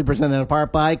is proudly presented in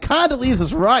part by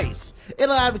Condoleezza Rice.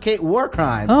 It'll advocate war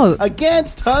crimes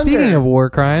against hunger. Speaking of war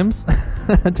crimes,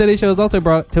 today's show is also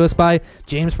brought to us by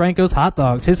James Franco's Hot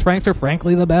Dogs. His Franks are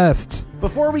frankly the best.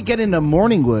 Before we get into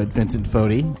Morningwood, Vincent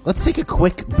Fodi, let's take a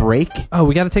quick break. Oh,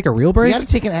 we got to take a real break? We got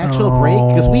to take an actual break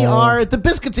because we are the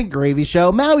Biscuits and Gravy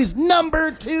Show, Maui's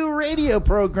 #2 radio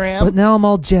program. But now I'm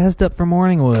all jazzed up for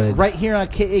Morningwood. Right here on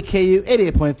KAKU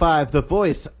 88.5, the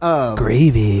voice of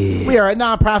Gravy. We are a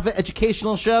nonprofit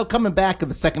educational show coming back in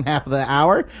the second half of the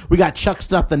hour. We got Chuck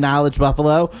Stuff, the Knowledge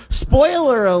Buffalo.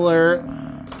 Spoiler alert.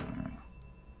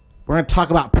 We're going to talk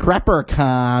about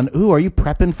PrepperCon. Ooh, are you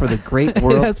prepping for the great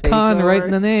world It has con takeover? right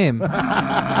in the name.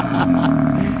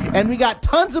 And we got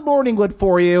tons of Morningwood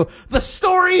for you. The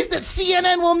stories that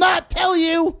CNN will not tell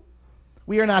you.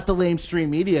 We are not the lamestream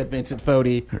media, Vincent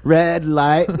Fodi. Red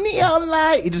light, neon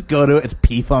light. You just go to it. It's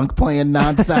P-Funk playing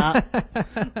nonstop.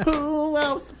 Who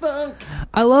loves the funk?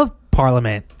 I love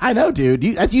Parliament. I know, dude.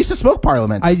 You used to smoke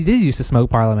Parliaments. I did used to smoke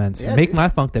Parliaments. Yeah, Make dude. my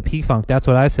funk the P-Funk. That's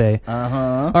what I say.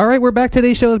 Uh-huh. All right, we're back.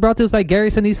 Today's show is brought to us by Gary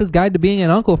Sinise's Guide to Being an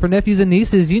Uncle. For nephews and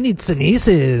nieces, you need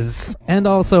Sinises. And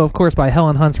also, of course, by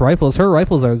Helen Hunt's Rifles. Her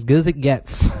rifles are as good as it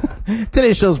gets.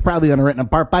 Today's show is proudly underwritten in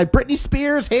part by Britney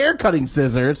Spears hair cutting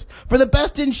scissors. For the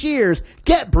best in shears,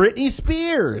 get Britney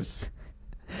Spears.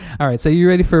 All right, so you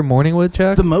ready for Morningwood,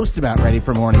 Chuck? The most about ready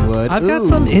for Morningwood. I've got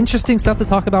some interesting stuff to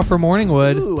talk about for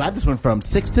Morningwood. Ooh, I just went from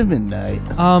 6 to midnight.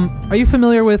 Are you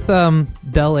familiar with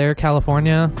Bel Air,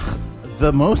 California?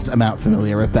 The most amount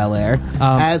familiar with Bel Air,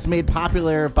 Um, as made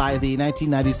popular by the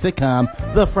 1990s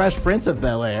sitcom The Fresh Prince of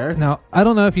Bel Air. Now, I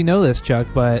don't know if you know this, Chuck,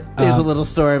 but There's a little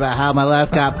story about how my life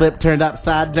got flipped, turned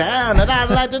upside down, and I'd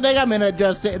like to think I'm in it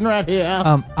just sitting right here.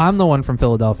 I'm the one from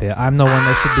Philadelphia. I'm the one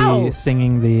that should Ow! be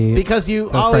singing the... Because you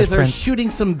The always Fresh are Prince.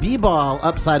 shooting some b-ball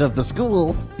upside of the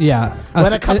school Yeah. when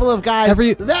So a couple of guys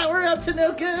every- that were up to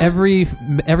no good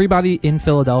Everybody in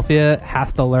Philadelphia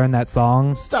has to learn that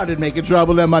song. started making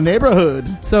trouble in my neighborhood.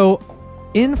 So,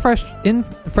 in Fresh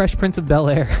Prince of Bel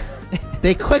Air,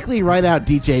 They quickly write out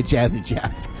DJ Jazzy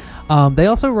Jeff. they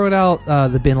also wrote out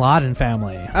the Bin Laden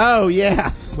family, Oh,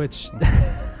 yes. which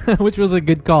which was a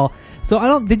good call.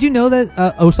 So did you know that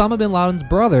Osama bin Laden's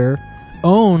brother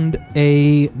owned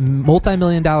a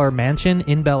multi-million-dollar mansion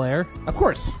in Bel Air? Of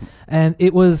course. And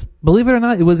it was, believe it or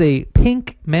not, it was a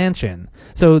pink mansion.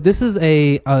 So this is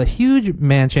a huge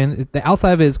mansion. The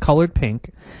outside of it is colored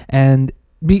pink, and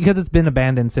because it's been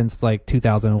abandoned since like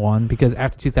 2001, because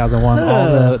after 2001 all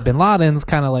the bin Ladens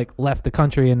kind of like left the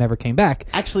country and never came back.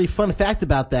 Actually, fun fact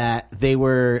about that, they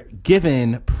were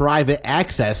given private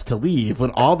access to leave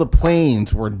when all the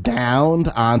planes were downed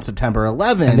on September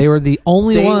 11th. And they were the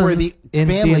only They ones were the in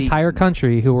family- the entire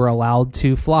country who were allowed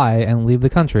to fly and leave the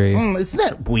country. Isn't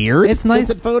that weird? It's nice.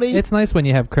 Vincent Fodi? It's nice when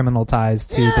you have criminal ties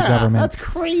to the Yeah, government. That's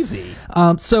crazy.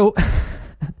 So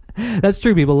that's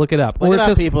true, people. Look it up. Look or it up,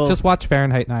 just, people. just watch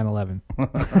Fahrenheit 9/11.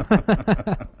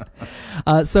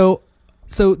 So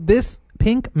this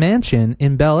pink mansion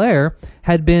in Bel Air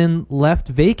had been left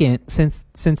vacant since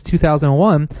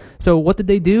 2001. So what did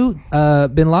they do?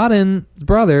 Bin Laden's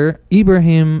brother,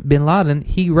 Ibrahim Bin Laden,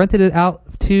 he rented it out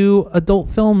to adult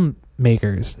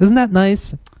filmmakers. Isn't that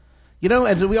nice? You know,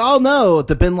 as we all know,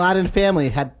 the Bin Laden family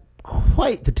had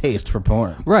quite the taste for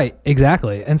porn. Right,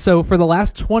 exactly. And so for the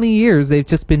last 20 years, they've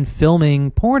just been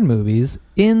filming porn movies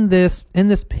in this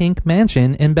pink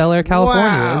mansion in Bel Air, California.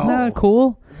 Wow. Isn't that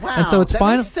cool? Wow, And so it's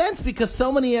that makes sense because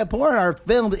so many porn are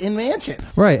filmed in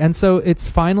mansions. Right, and so it's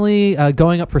finally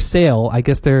going up for sale. I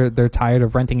guess they're tired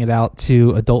of renting it out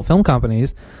to adult film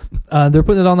companies. They're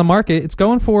putting it on the market. It's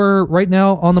going for right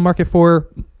now on the market for,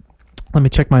 let me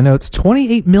check my notes,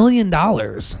 $28 million.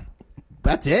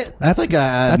 That's it. That's like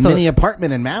a that's mini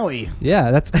apartment in Maui.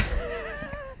 Yeah, that's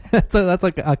that's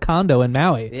like a condo in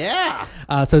Maui. Yeah.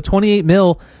 So 28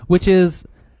 mil, which is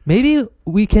maybe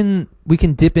we can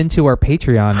dip into our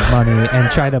Patreon money and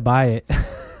try to buy it.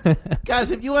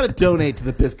 Guys, if you want to donate to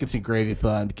the Biscuits and Gravy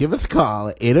Fund, give us a call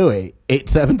at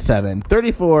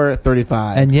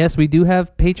 808-877-3435. And yes, we do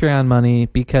have Patreon money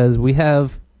because we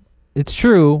have, it's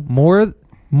true, more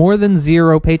than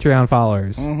 0 Patreon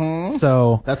followers. Mm-hmm.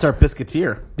 So that's our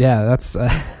Biscuiteer. yeah,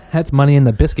 that's money in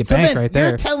the biscuit bank Vince, right there.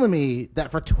 You're telling me that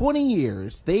for 20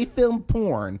 years they filmed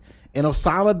porn in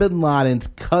Osama bin Laden's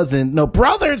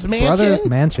brother's mansion? Brother's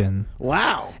mansion.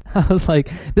 Wow. I was like,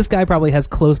 this guy probably has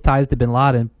close ties to bin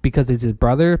Laden because it's his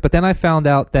brother. But then I found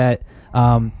out that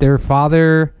their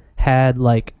father had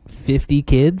like 50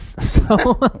 kids.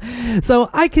 So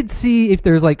I could see if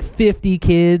there's like 50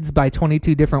 kids by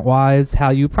 22 different wives,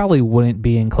 how you probably wouldn't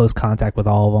be in close contact with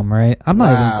all of them, right? I'm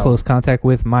not even in close contact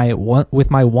with my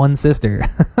one sister.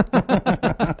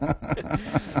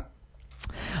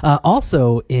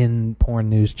 Also in porn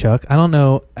news, Chuck, I don't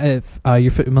know if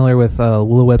you're familiar with a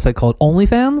little website called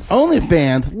OnlyFans.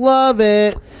 OnlyFans, love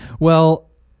it. Well,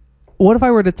 what if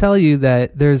I were to tell you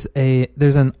that there's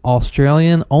an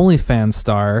Australian OnlyFans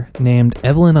star named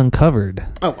Evelyn Uncovered?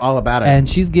 Oh, all about it. And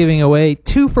she's giving away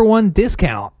 2-for-1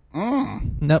 discount.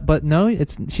 No,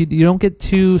 you don't get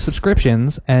 2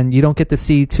 subscriptions, and you don't get to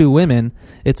see 2 women.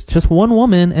 It's just one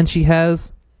woman, and she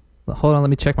has. Hold on,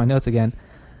 let me check my notes again.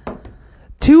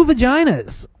 2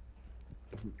 vaginas.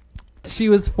 She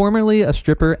was formerly a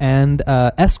stripper and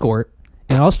escort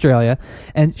in Australia,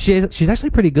 and she's actually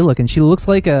pretty good looking. She looks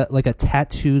like a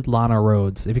tattooed Lana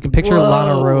Rhoades. If you can picture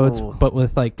Lana Rhoades, but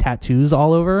with like tattoos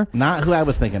all over. Not who I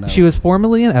was thinking of. She was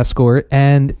formerly an escort,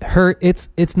 and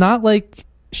it's not like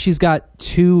she's got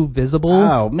 2 visible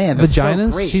vaginas.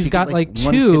 So great. She's got could, like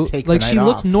 2. Like she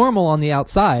looks normal on the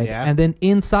outside, and then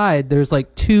inside there's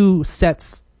like 2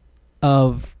 sets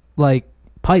of like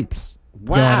pipes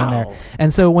going in there.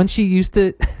 And so when she used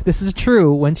to, this is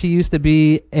true, when she used to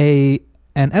be an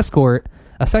escort,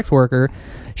 a sex worker,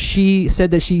 she said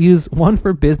that she used one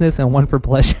for business and one for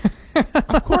pleasure.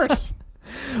 Of course.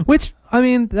 Which, I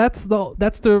mean, that's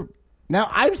the.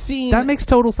 Now I've seen that makes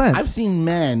total sense. I've seen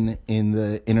men in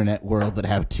the internet world that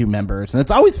have 2 members, and it's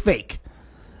always fake.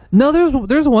 No,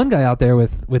 there's one guy out there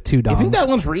with 2 dogs. You think that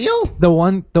one's real? The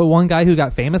one guy who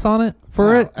got famous on it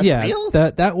for it? That's yeah. real?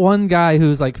 That one guy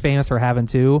who's like famous for having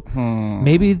 2.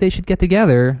 Maybe they should get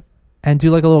together and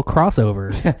do like a little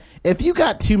crossover. If you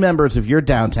got 2 members of your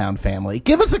downtown family,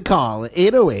 give us a call at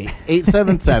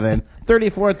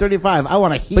 808-877-3435. I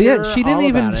want to hear. But yeah, she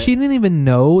didn't even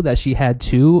know that she had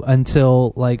 2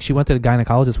 until like she went to the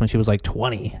gynecologist when she was like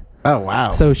 20. Oh, wow.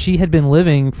 So she had been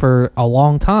living for a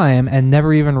long time and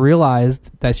never even realized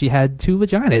that she had 2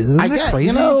 vaginas. Isn't that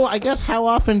crazy? I guess how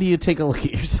often do you take a look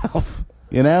at yourself?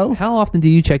 You know? How often do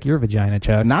you check your vagina,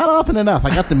 Chuck? Not often enough. I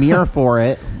got the mirror for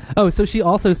it. Oh, so she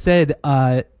also said,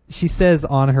 she says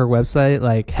on her website,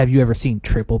 like, have you ever seen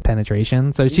triple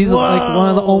penetration? So she's like one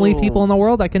of the only people in the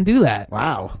world that can do that.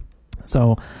 Wow.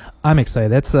 So I'm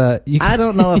excited. That's I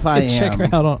don't know if I am. Check her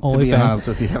out on OnlyFans. To be honest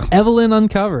with you, Evelyn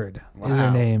Uncovered is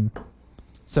her name.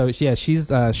 So yeah,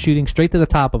 she's shooting straight to the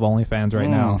top of OnlyFans right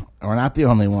now. We're not the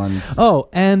only ones. Oh,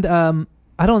 and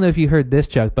I don't know if you heard this,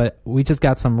 Chuck, but we just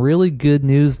got some really good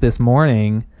news this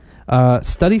morning.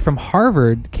 Study from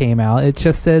Harvard came out. It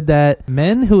just said that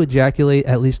men who ejaculate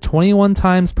at least 21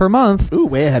 times per month,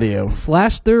 way ahead of you,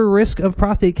 slash their risk of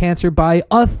prostate cancer by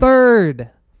 1/3.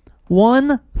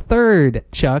 1/3,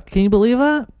 Chuck. Can you believe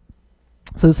that?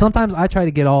 So sometimes I try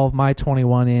to get all of my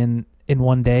 21 in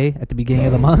one day at the beginning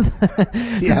of the month.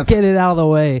 Just get it out of the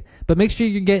way. But make sure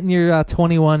you're getting your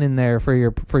 21 in there for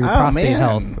your prostate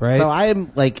health, right? So I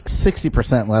am like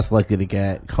 60% less likely to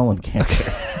get colon cancer.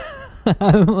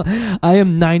 I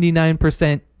am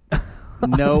 99%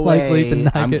 no likely way to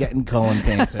not I'm get getting colon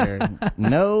cancer.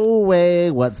 No way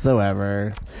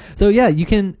whatsoever. So yeah, you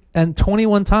can, and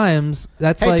 21 times,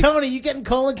 that's hey, like... Tony, you getting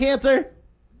colon cancer?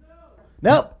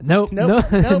 Nope. No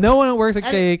one that works at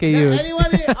KAKU.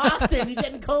 Anyone in Austin, you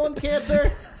getting colon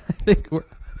cancer?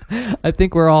 I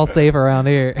think we're all safe around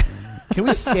here. Did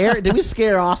we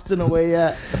scare Austin away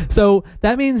yet? So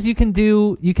that means you can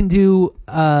do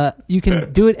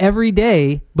it every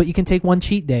day, but you can take one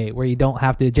cheat day where you don't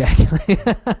have to ejaculate.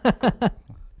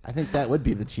 I think that would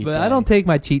be the cheat day. But I don't take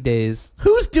my cheat days.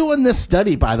 Who's doing this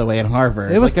study, by the way, in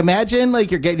Harvard? Like, imagine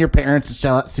like you're getting your parents to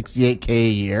shell out $68K a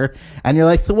year, and you're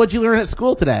like, so what'd you learn at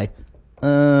school today?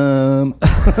 Or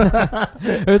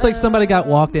it's like somebody got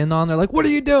walked in on. They're like, "What are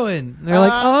you doing?" And they're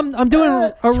like, "I'm doing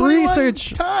a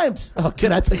research." Times. Oh,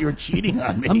 good. I thought you were cheating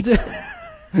on me.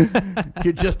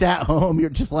 You're just at home. You're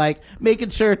just like making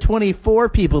sure 24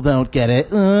 people don't get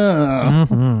it.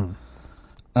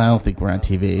 I don't think we're on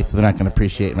TV, so they're not going to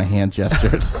appreciate my hand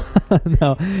gestures.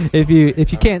 No, if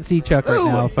you can't see Chuck right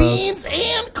now, folks. Beans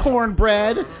and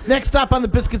cornbread. Next up on the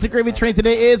Biscuits and Gravy train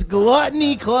today is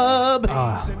Gluttony Club.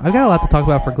 I've got a lot to talk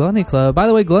about for Gluttony Club. By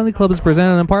the way, Gluttony Club is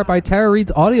presented in part by Tara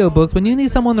Reads audiobooks. When you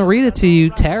need someone to read it to you,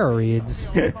 Tara reads.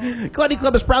 Gluttony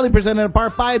Club is proudly presented in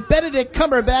part by Benedict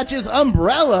Cumberbatch's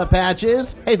umbrella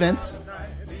patches. Hey, Vince.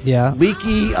 Yeah.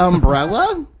 Leaky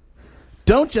umbrella?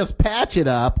 Don't just patch it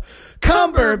up.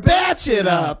 Cumberbatch it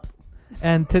up.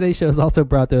 And today's show is also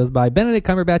brought to us by Benedict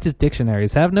Cumberbatch's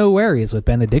Dictionaries. Have no worries with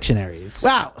Benedictionaries.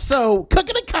 Wow, so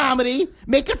cooking a comedy,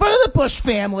 making fun of the Bush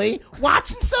family,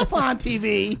 watching stuff on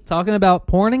TV. Talking about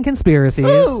porn and conspiracies.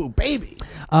 Ooh, baby.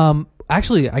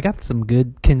 Actually, I got some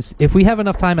good... if we have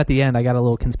enough time at the end, I got a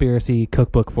little conspiracy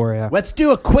cookbook for you. Let's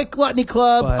do a quick Gluttony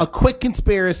Club, a quick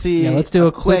conspiracy. Yeah, let's do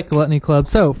a quick Gluttony Club.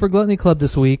 So, for Gluttony Club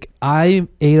this week, I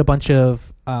ate a bunch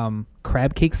of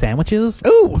crab cake sandwiches.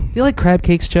 Ooh. Do you like crab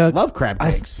cakes, Chuck? Love crab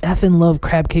cakes. I effing love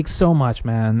crab cakes so much,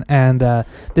 man. And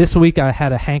this week I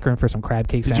had a hankering for some crab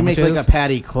cake sandwiches. Did you make like a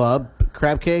Patty Club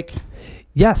crab cake?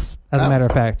 Yes, as a matter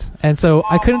of fact. And so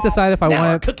I couldn't decide if I Now we're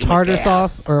wanted cooking tartar with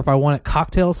gas. sauce or if I wanted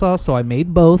cocktail sauce, so I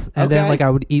made both. And then Okay. like I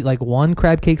would eat like one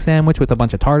crab cake sandwich with a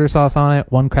bunch of tartar sauce on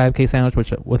it, one crab cake sandwich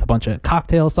with a bunch of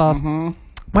cocktail sauce. Mm-hmm.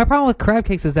 My problem with crab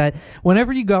cakes is that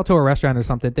whenever you go out to a restaurant or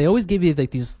something, they always give you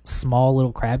like these small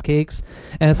little crab cakes.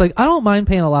 And it's like, I don't mind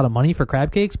paying a lot of money for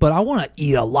crab cakes, but I want to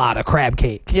eat a lot of crab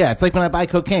cake. Yeah, it's like when I buy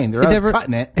cocaine. They're always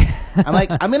cutting it. I'm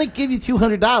like, I'm going to give you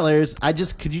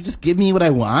 $200. Could you just give me what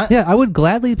I want? Yeah, I would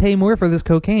gladly pay more for this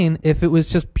cocaine if it was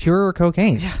just pure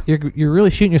cocaine. Yeah. You're really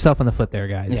shooting yourself in the foot there,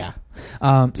 guys. Yeah.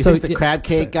 You think the crab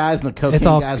cake guys and the cocaine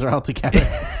guys are all together?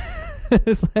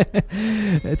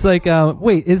 It's like,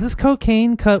 wait, is this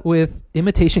cocaine cut with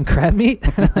imitation crab meat?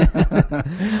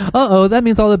 Uh-oh, that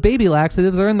means all the baby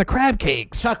laxatives are in the crab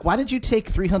cakes. Chuck, why did you take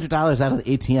 $300 out of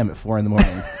the ATM at 4 in the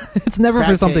morning? It's never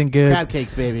for something good. Crab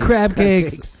cakes, baby. Crab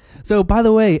cakes. So, by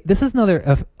the way, this is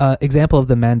another example of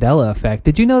the Mandela effect.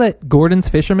 Did you know that Gordon's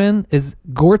Fisherman is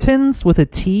Gorton's with a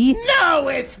T? No,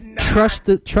 it's not. Trust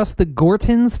the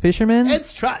Gorton's Fisherman?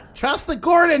 It's trust the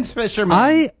Gordon's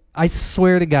Fisherman. I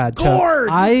swear to God, Chuck, Gord.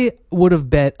 I would have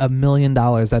bet $1 million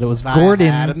that it was If Gordon.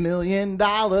 I had $1 million. If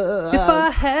I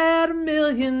had $1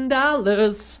 million.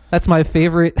 That's my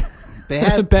favorite. They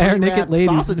have Bare Naked Ladies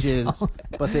sausages, song.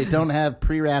 but they don't have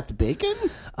pre-wrapped bacon?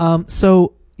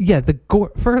 So, yeah,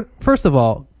 first of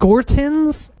all,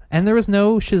 Gorton's, and there was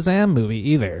no Shazam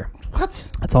movie either. What?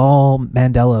 It's all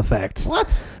Mandela effect. What?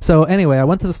 So anyway, I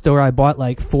went to the store. I bought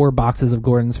like 4 boxes of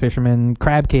Gordon's Fisherman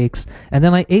crab cakes, and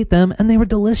then I ate them, and they were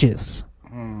delicious.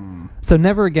 So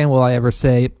never again will I ever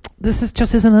say, this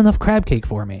just isn't enough crab cake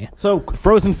for me. So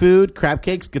frozen food, crab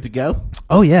cakes, good to go?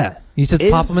 Oh, yeah. You just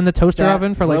pop Is them in the toaster that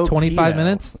oven for like low 25 keto?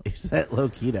 minutes. Is that low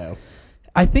keto?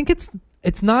 I think it's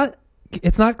not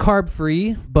carb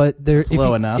free, but It's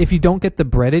low enough. If you don't get the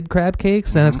breaded crab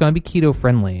cakes, then it's going to be keto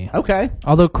friendly. Okay.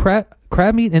 Although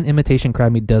crab meat and imitation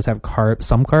crab meat does have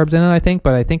some carbs in it, I think,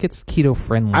 but I think it's keto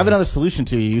friendly. I have another solution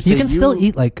to you. You can still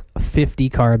eat like 50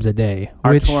 carbs a day.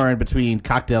 Are Which, torn between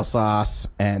cocktail sauce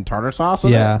and tartar sauce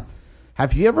with yeah. it.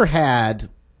 Have you ever had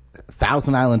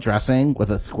Thousand Island dressing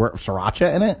with a squirt of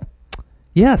sriracha in it?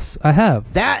 Yes, I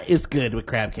have. That is good with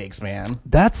crab cakes, man.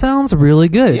 That sounds really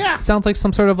good. Yeah. Sounds like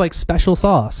some sort of like special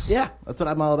sauce. Yeah, that's what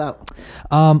I'm all about.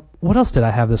 What else did I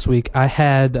have this week? I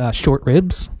had short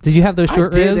ribs. Did you have those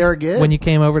short did. ribs? They were good. When you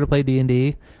came over to play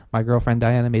D&D, my girlfriend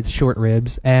Diana made short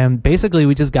ribs, and basically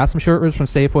we just got some short ribs from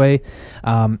Safeway,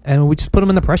 and we just put them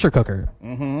in the pressure cooker.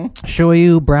 Mm-hmm.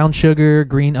 Shoyu, brown sugar,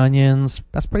 green onions.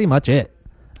 That's pretty much it.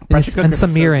 Pressure And cookers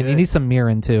some are so mirin. good. You need some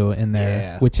mirin too in there,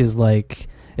 Yeah. which is like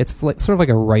it's like sort of like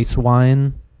a rice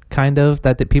wine kind of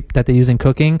that they use in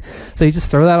cooking. So you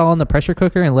just throw that all in the pressure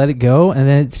cooker and let it go, and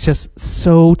then it's just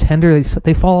so tender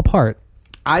they fall apart.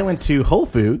 I went to Whole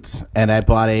Foods and I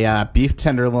bought a beef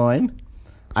tenderloin.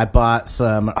 I bought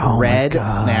some Oh red my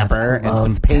God, snapper I and love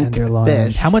some pink tenderloin.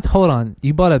 fish. How much? Hold on.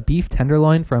 You bought a beef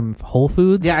tenderloin from Whole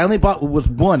Foods? Yeah, I only bought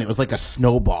one. It was like a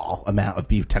snowball amount of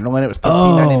beef tenderloin. It was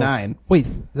 $13.99. Wait,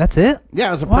 that's it? Yeah,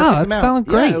 it was a perfect Wow, that amount. sounds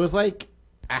great. Yeah, it was like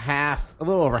a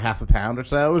little over half a pound or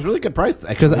so. It was really good price,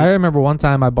 Because actually. I remember one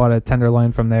time I bought a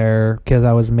tenderloin from there because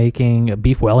I was making a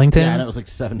beef Wellington. Yeah, and it was like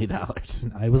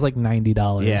 $70. It was like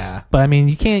 $90. Yeah. But I mean,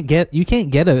 you can't get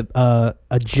a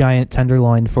giant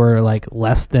tenderloin for like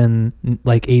less than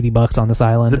like $80 on this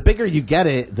island. The bigger you get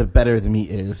it, the better the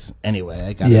meat is. Anyway,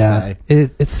 I gotta say.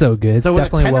 It's so good. It's So with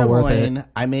definitely a well worth tenderloin, it.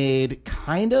 I made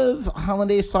kind of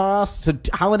hollandaise sauce. So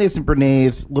hollandaise and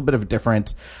béarnaise, a little bit of a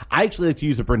difference. I actually like to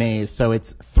use a béarnaise. So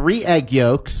it's 3 egg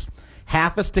yolks,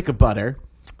 half a stick of butter,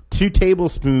 2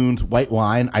 tablespoons white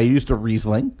wine. I used a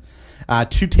Riesling.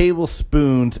 2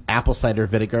 tablespoons apple cider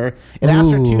vinegar. It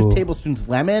asks for 2 tablespoons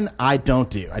lemon. I don't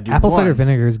do. I do Apple cider 1.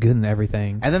 vinegar is good in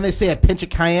everything. And then they say a pinch of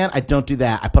cayenne. I don't do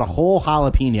that. I put a whole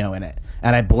jalapeno in it.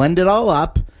 And I blend it all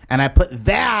up. And I put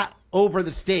that over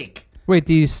the steak. Wait,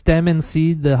 do you stem and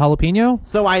seed the jalapeno?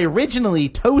 So I originally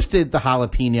toasted the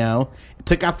jalapeno,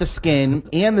 took off the skin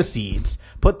and the seeds,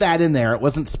 put that in there. It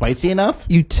wasn't spicy enough.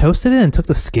 You toasted it and took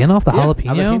the skin off the Other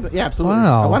jalapeno? people- yeah, absolutely.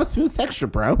 Wow. I want a smooth texture,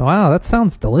 bro. Wow, that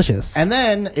sounds delicious. And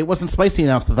then it wasn't spicy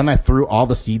enough, so then I threw all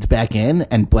the seeds back in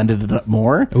and blended it up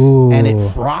more. Ooh. And it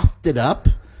frothed it up.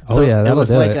 Oh, So yeah, it that'll was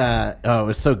do like it. it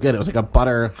was so good. It was like a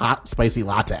butter, hot, spicy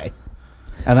latte.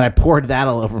 And then I poured that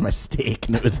all over my steak,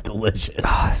 and it was delicious.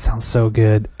 That sounds so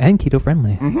good. And keto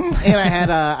friendly. And I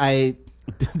had I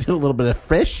did a little bit of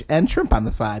fish and shrimp on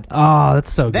the side. Oh,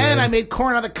 that's so Then good. I made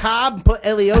corn on the cob and put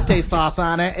eliote sauce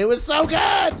on it. It was so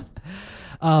good.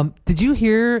 Did you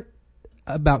hear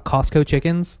about Costco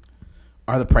chickens?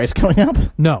 Are the price going up?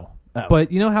 No. Oh.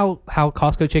 But you know how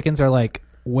Costco chickens are like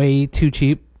way too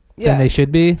cheap Yeah. than they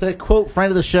should be? To quote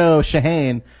friend of the show,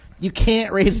 Shahane, you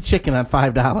can't raise a chicken on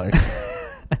 $5.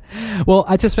 Well,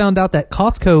 I just found out that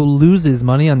Costco loses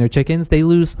money on their chickens. They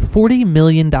lose $40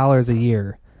 million a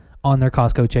year on their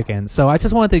Costco chickens. So I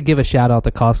just wanted to give a shout out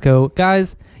to Costco.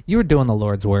 Guys, you were doing the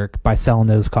Lord's work by selling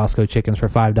those Costco chickens for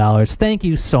 $5. Thank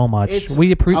you so much. It's We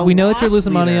know that you're loss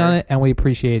losing money leader. on it, and we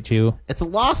appreciate you. It's a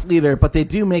loss leader, but they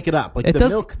do make it up. Like It the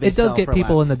does. milk they It does sell get for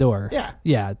people less. in the door. Yeah.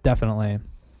 Yeah, definitely.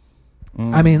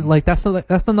 I mean, like that's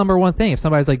the number one thing. If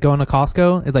somebody's like going to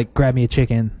Costco, it's like grab me a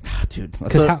chicken. Dude,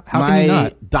 'Cause so how can my you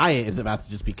not? diet is about to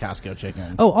just be Costco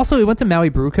chicken. Oh, also we went to Maui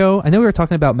Bruco. I know we were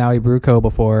talking about Maui Bruco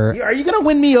before. Are you going to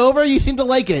win me over? You seem to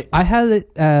like it. I had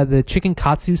the chicken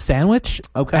katsu sandwich.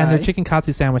 Okay. And their chicken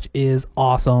katsu sandwich is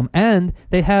awesome. And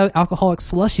they have alcoholic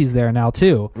slushies there now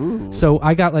too. Ooh. So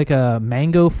I got like a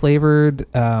mango flavored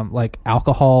like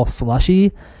alcohol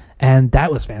slushy, and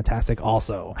that was fantastic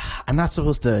also. I'm not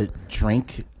supposed to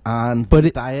drink on But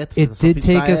it diets. it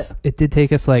did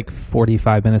take us like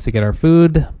 45 minutes to get our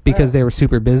food because they were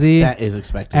super busy. That is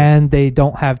expected. And they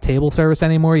don't have table service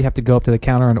anymore. You have to go up to the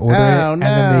counter and order it. Oh, And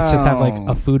then they just have like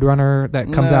no. a food runner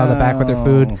that comes out of the back with their No.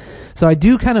 food. So I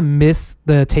do kind of miss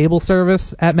the table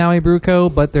service at Maui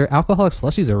Bruco, but their alcoholic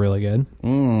slushies are really good.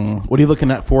 What are you looking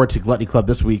at forward to Gluttony Club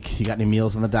this week? You got any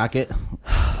meals on the docket?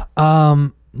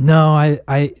 No,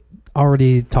 I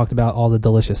already talked about all the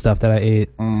delicious stuff that I ate.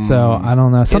 So I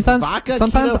don't know. Sometimes vodka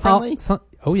sometimes keto-friendly?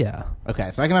 oh yeah.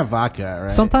 Okay, so I can have vodka,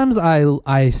 right? Sometimes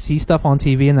I see stuff on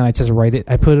TV and then I just write it.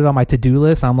 I put it on my to-do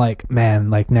list. I'm like, man,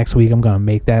 like next week I'm gonna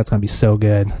make that. It's gonna be so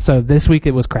good. So this week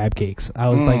it was crab cakes. I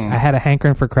was like, I had a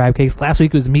hankering for crab cakes. Last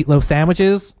week it was meatloaf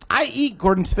sandwiches. I eat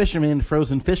Gordon's Fisherman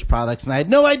frozen fish products, and I had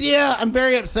no idea. I'm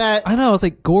very upset. I know. I was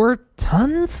like, Gore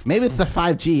tons. Maybe it's the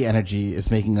 5G energy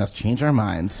is making us change our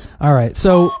minds. All right.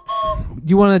 So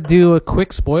you want to do a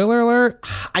quick spoiler alert?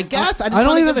 I guess I I just don't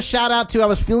want to even- give a shout out to. I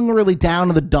was feeling really down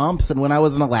in the dumps, and when I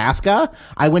was in Alaska,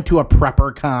 I went to a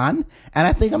prepper con, and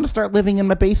I think I'm gonna start living in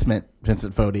my basement.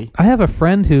 Vincent Fodi. I have a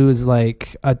friend who is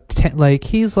like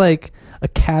he's like a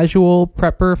casual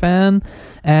prepper fan,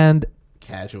 and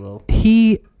Casual.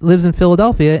 he lives in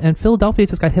Philadelphia, and Philadelphia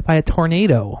just got hit by a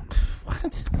tornado.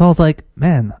 What? So I was like,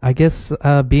 man, I guess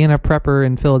being a prepper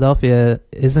in Philadelphia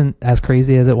isn't as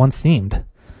crazy as it once seemed.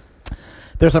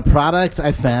 There's a product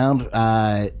I found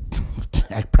at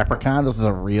PrepperCon. This is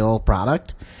a real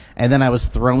product. And then I was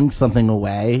throwing something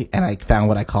away, and I found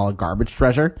what I call a garbage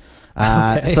treasure.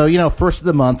 Okay. So, first of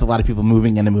the month, a lot of people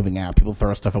moving in and moving out. People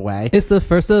throw stuff away. It's the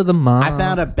first of the month. I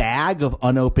found a bag of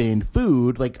unopened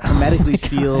food, like hermetically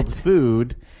sealed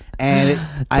food. And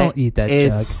Don't eat that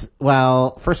jug.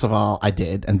 Well, first of all, I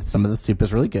did, and some of the soup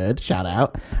is really good. Shout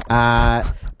out.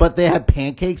 But they had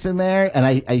pancakes in there, and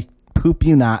I poop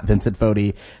you not, Vincent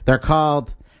Fodi. They're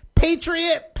called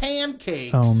Patriot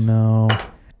Pancakes. Oh no.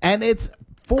 And it's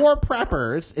for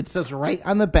preppers. It says right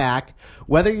on the back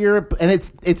whether you're, and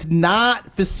it's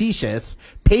not facetious.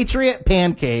 Patriot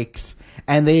Pancakes.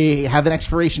 And they have an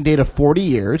expiration date of 40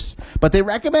 years, but they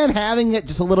recommend having it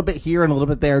just a little bit here and a little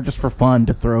bit there just for fun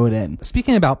to throw it in.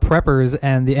 Speaking about preppers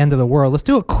and the end of the world, let's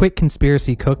do a quick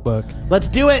conspiracy cookbook. Let's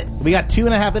do it. We got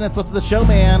 2.5 minutes left of the show,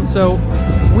 man. So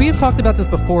we've talked about this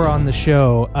before on the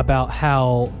show about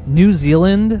how New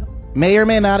Zealand, May or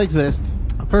may not exist.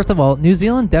 first of all, New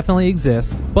Zealand definitely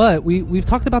exists, but we've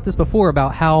talked about this before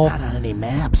about how Not on any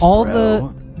maps, all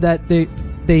bro. that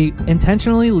they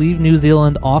intentionally leave New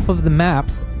Zealand off of the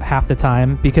maps half the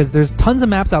time because there's tons of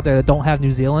maps out there that don't have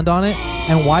New Zealand on it.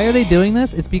 And why are they doing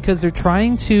this? It's because they're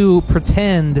trying to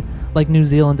pretend like New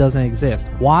Zealand doesn't exist.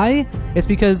 Why? It's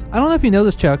because, I don't know if you know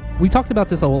this, Chuck, we talked about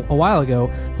this a while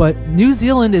ago, but New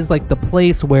Zealand is like the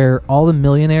place where all the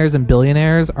millionaires and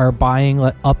billionaires are buying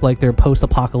up like their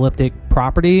post-apocalyptic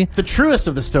property. The truest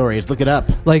of the stories. Look it up.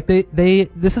 Like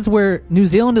this is where New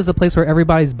Zealand is a place where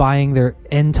everybody's buying their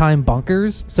end time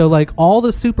bunkers. So like all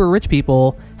the super rich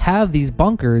people have these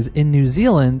bunkers in New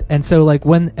Zealand, and so like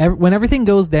when everything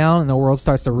goes down and the world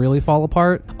starts to really fall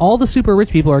apart, all the super rich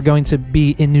people are going to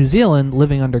be in New Zealand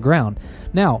living underground.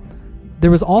 Now, there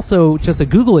was also just a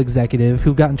Google executive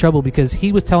who got in trouble because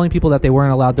he was telling people that they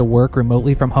weren't allowed to work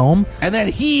remotely from home. And then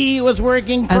he was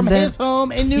working from his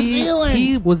home in New Zealand.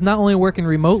 He was not only working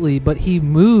remotely, but he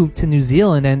moved to New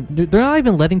Zealand, and they're not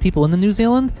even letting people into New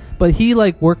Zealand, but he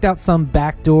like worked out some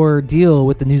backdoor deal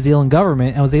with the New Zealand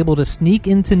government and was able to sneak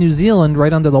into New Zealand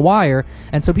right under the wire.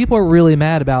 And so people are really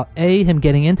mad about A, him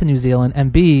getting into New Zealand,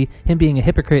 and B, him being a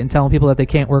hypocrite and telling people that they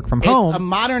can't work from home. It's a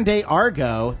modern day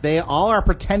Argo. They all are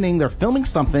pretending they're filming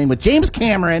something with James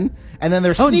Cameron, and then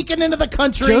they're sneaking into the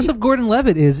country. Joseph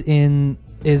Gordon-Levitt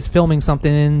is filming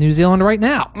something in New Zealand right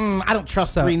now. I don't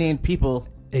trust three named people.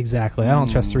 Exactly. I don't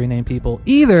trust three named people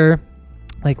either.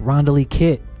 Like Rhonda Lee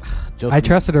Kitt. Joseph I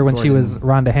trusted her when she was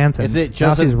Rhonda Hansen. Is it Now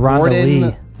Joseph she's Rhonda Lee.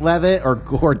 Gordon-Levitt or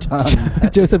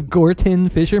Gordon? Joseph Gorton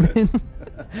Fisherman.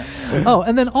 Oh,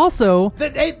 and then also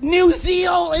New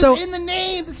Zealand is So- in the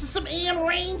name. This is some Anne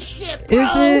Rain shit,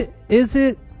 bro. is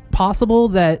it possible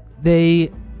that they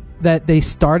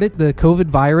started the COVID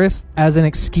virus as an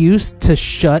excuse to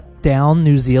shut down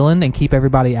New Zealand and keep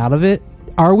everybody out of it?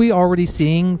 Are we already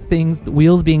seeing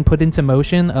wheels being put into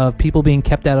motion of people being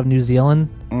kept out of New Zealand?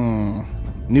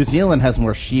 New Zealand has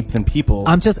more sheep than people.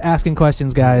 I'm just asking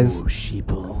questions, guys. Ooh,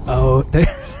 sheeple. Oh,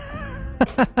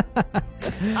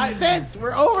 Vince,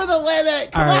 we're over the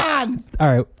limit. Come on.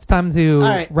 all right. It's time to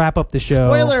right. wrap up the show.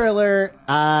 Spoiler alert.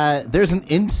 There's an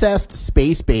incest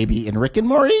space baby in Rick and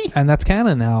Morty. And that's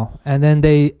canon now. And then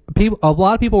a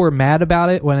lot of people were mad about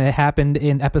it when it happened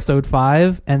in episode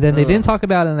 5, and then they didn't talk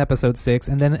about it in episode 6,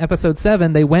 and then in episode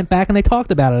 7 they went back and they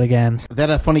talked about it again. They had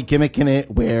a funny gimmick in it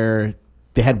where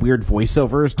they had weird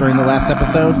voiceovers during the last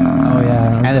episode. Oh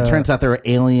yeah. And it turns out there were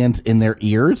aliens in their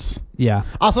ears. Yeah.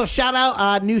 Also, shout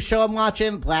out new show I'm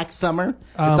watching, Black Summer.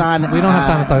 It's on. We don't have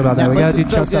time to talk about that. We Netflix. got to do It's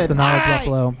so Chuck Stuff good. the Knowledge All right.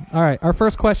 Buffalo. All right. Our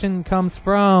first question comes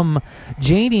from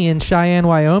Janie in Cheyenne,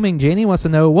 Wyoming. Janie wants to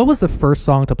know, what was the first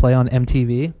song to play on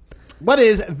MTV? What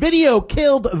is Video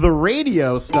Killed the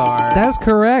Radio Star? That's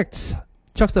correct.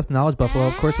 Chuck Stuff the Knowledge Buffalo,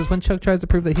 of course, is when Chuck tries to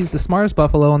prove that he's the smartest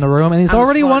buffalo in the room, and he's I'm the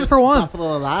already 1 for smartest 1.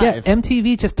 buffalo alive. Yeah,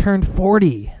 MTV just turned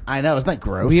 40. I know, isn't that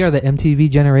gross? We are the MTV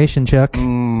generation, Chuck.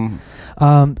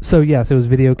 So yes, it was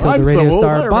Video Killed the Radio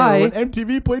Star by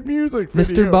MTV played music.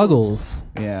 Mr. Buggles.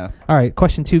 Yeah. All right,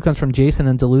 question 2 comes from Jason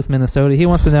in Duluth, Minnesota. He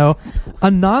wants to know, a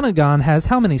nonagon has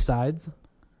how many sides?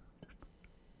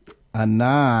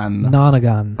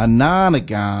 Nonagon. A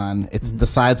nonagon. It's the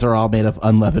sides are all made of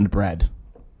unleavened bread.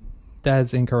 That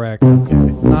is incorrect.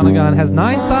 Nonagon has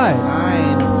 9 sides.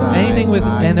 9 sides. Anything with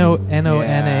Nice.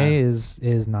 N-O-N-A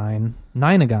is 9.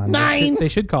 Nineagon. Nine. They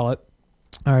should call it.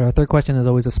 All right, our third question is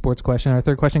always a sports question. Our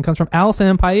third question comes from Allison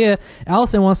in Paia.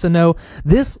 Allison wants to know,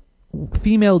 this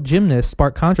female gymnast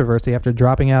sparked controversy after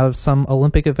dropping out of some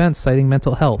Olympic events citing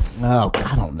mental health. Oh, God,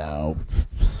 I don't know.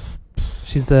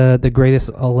 She's the greatest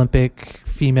Olympic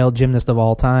female gymnast of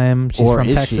all time. She's Or from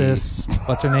is Texas. she?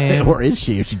 What's her name? Or is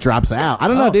she? If she drops out. I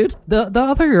don't know, dude. The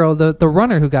other girl, the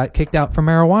runner who got kicked out for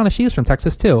marijuana, she was from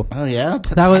Texas too. Oh, yeah?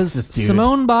 That was Texas, dude.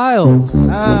 Simone Biles.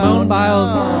 Simone no. Biles,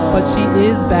 but she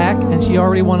is back, and she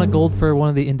already won a gold for one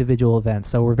of the individual events.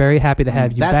 So we're very happy to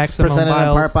have you back, That's Simone presented in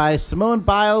Biles. part by Simone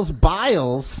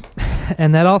Biles.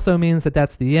 And that also means that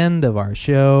that's the end of our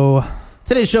show.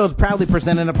 Today's show is proudly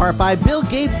presented in part by Bill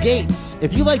Gates.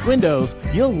 If you like Windows,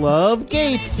 you'll love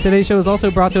Gates. Today's show is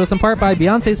also brought to us in part by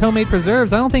Beyonce's Homemade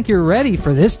Preserves. I don't think you're ready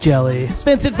for this jelly.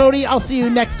 Vincent Fodi, I'll see you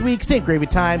next week. Same gravy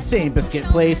time, same biscuit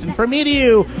place. And from me to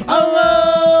you,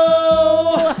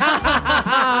 hello!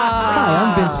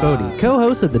 Hi, I'm Vince Fodi,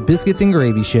 co-host of the Biscuits and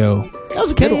Gravy Show. That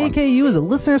was a good one. KAKU is a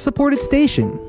listener-supported station.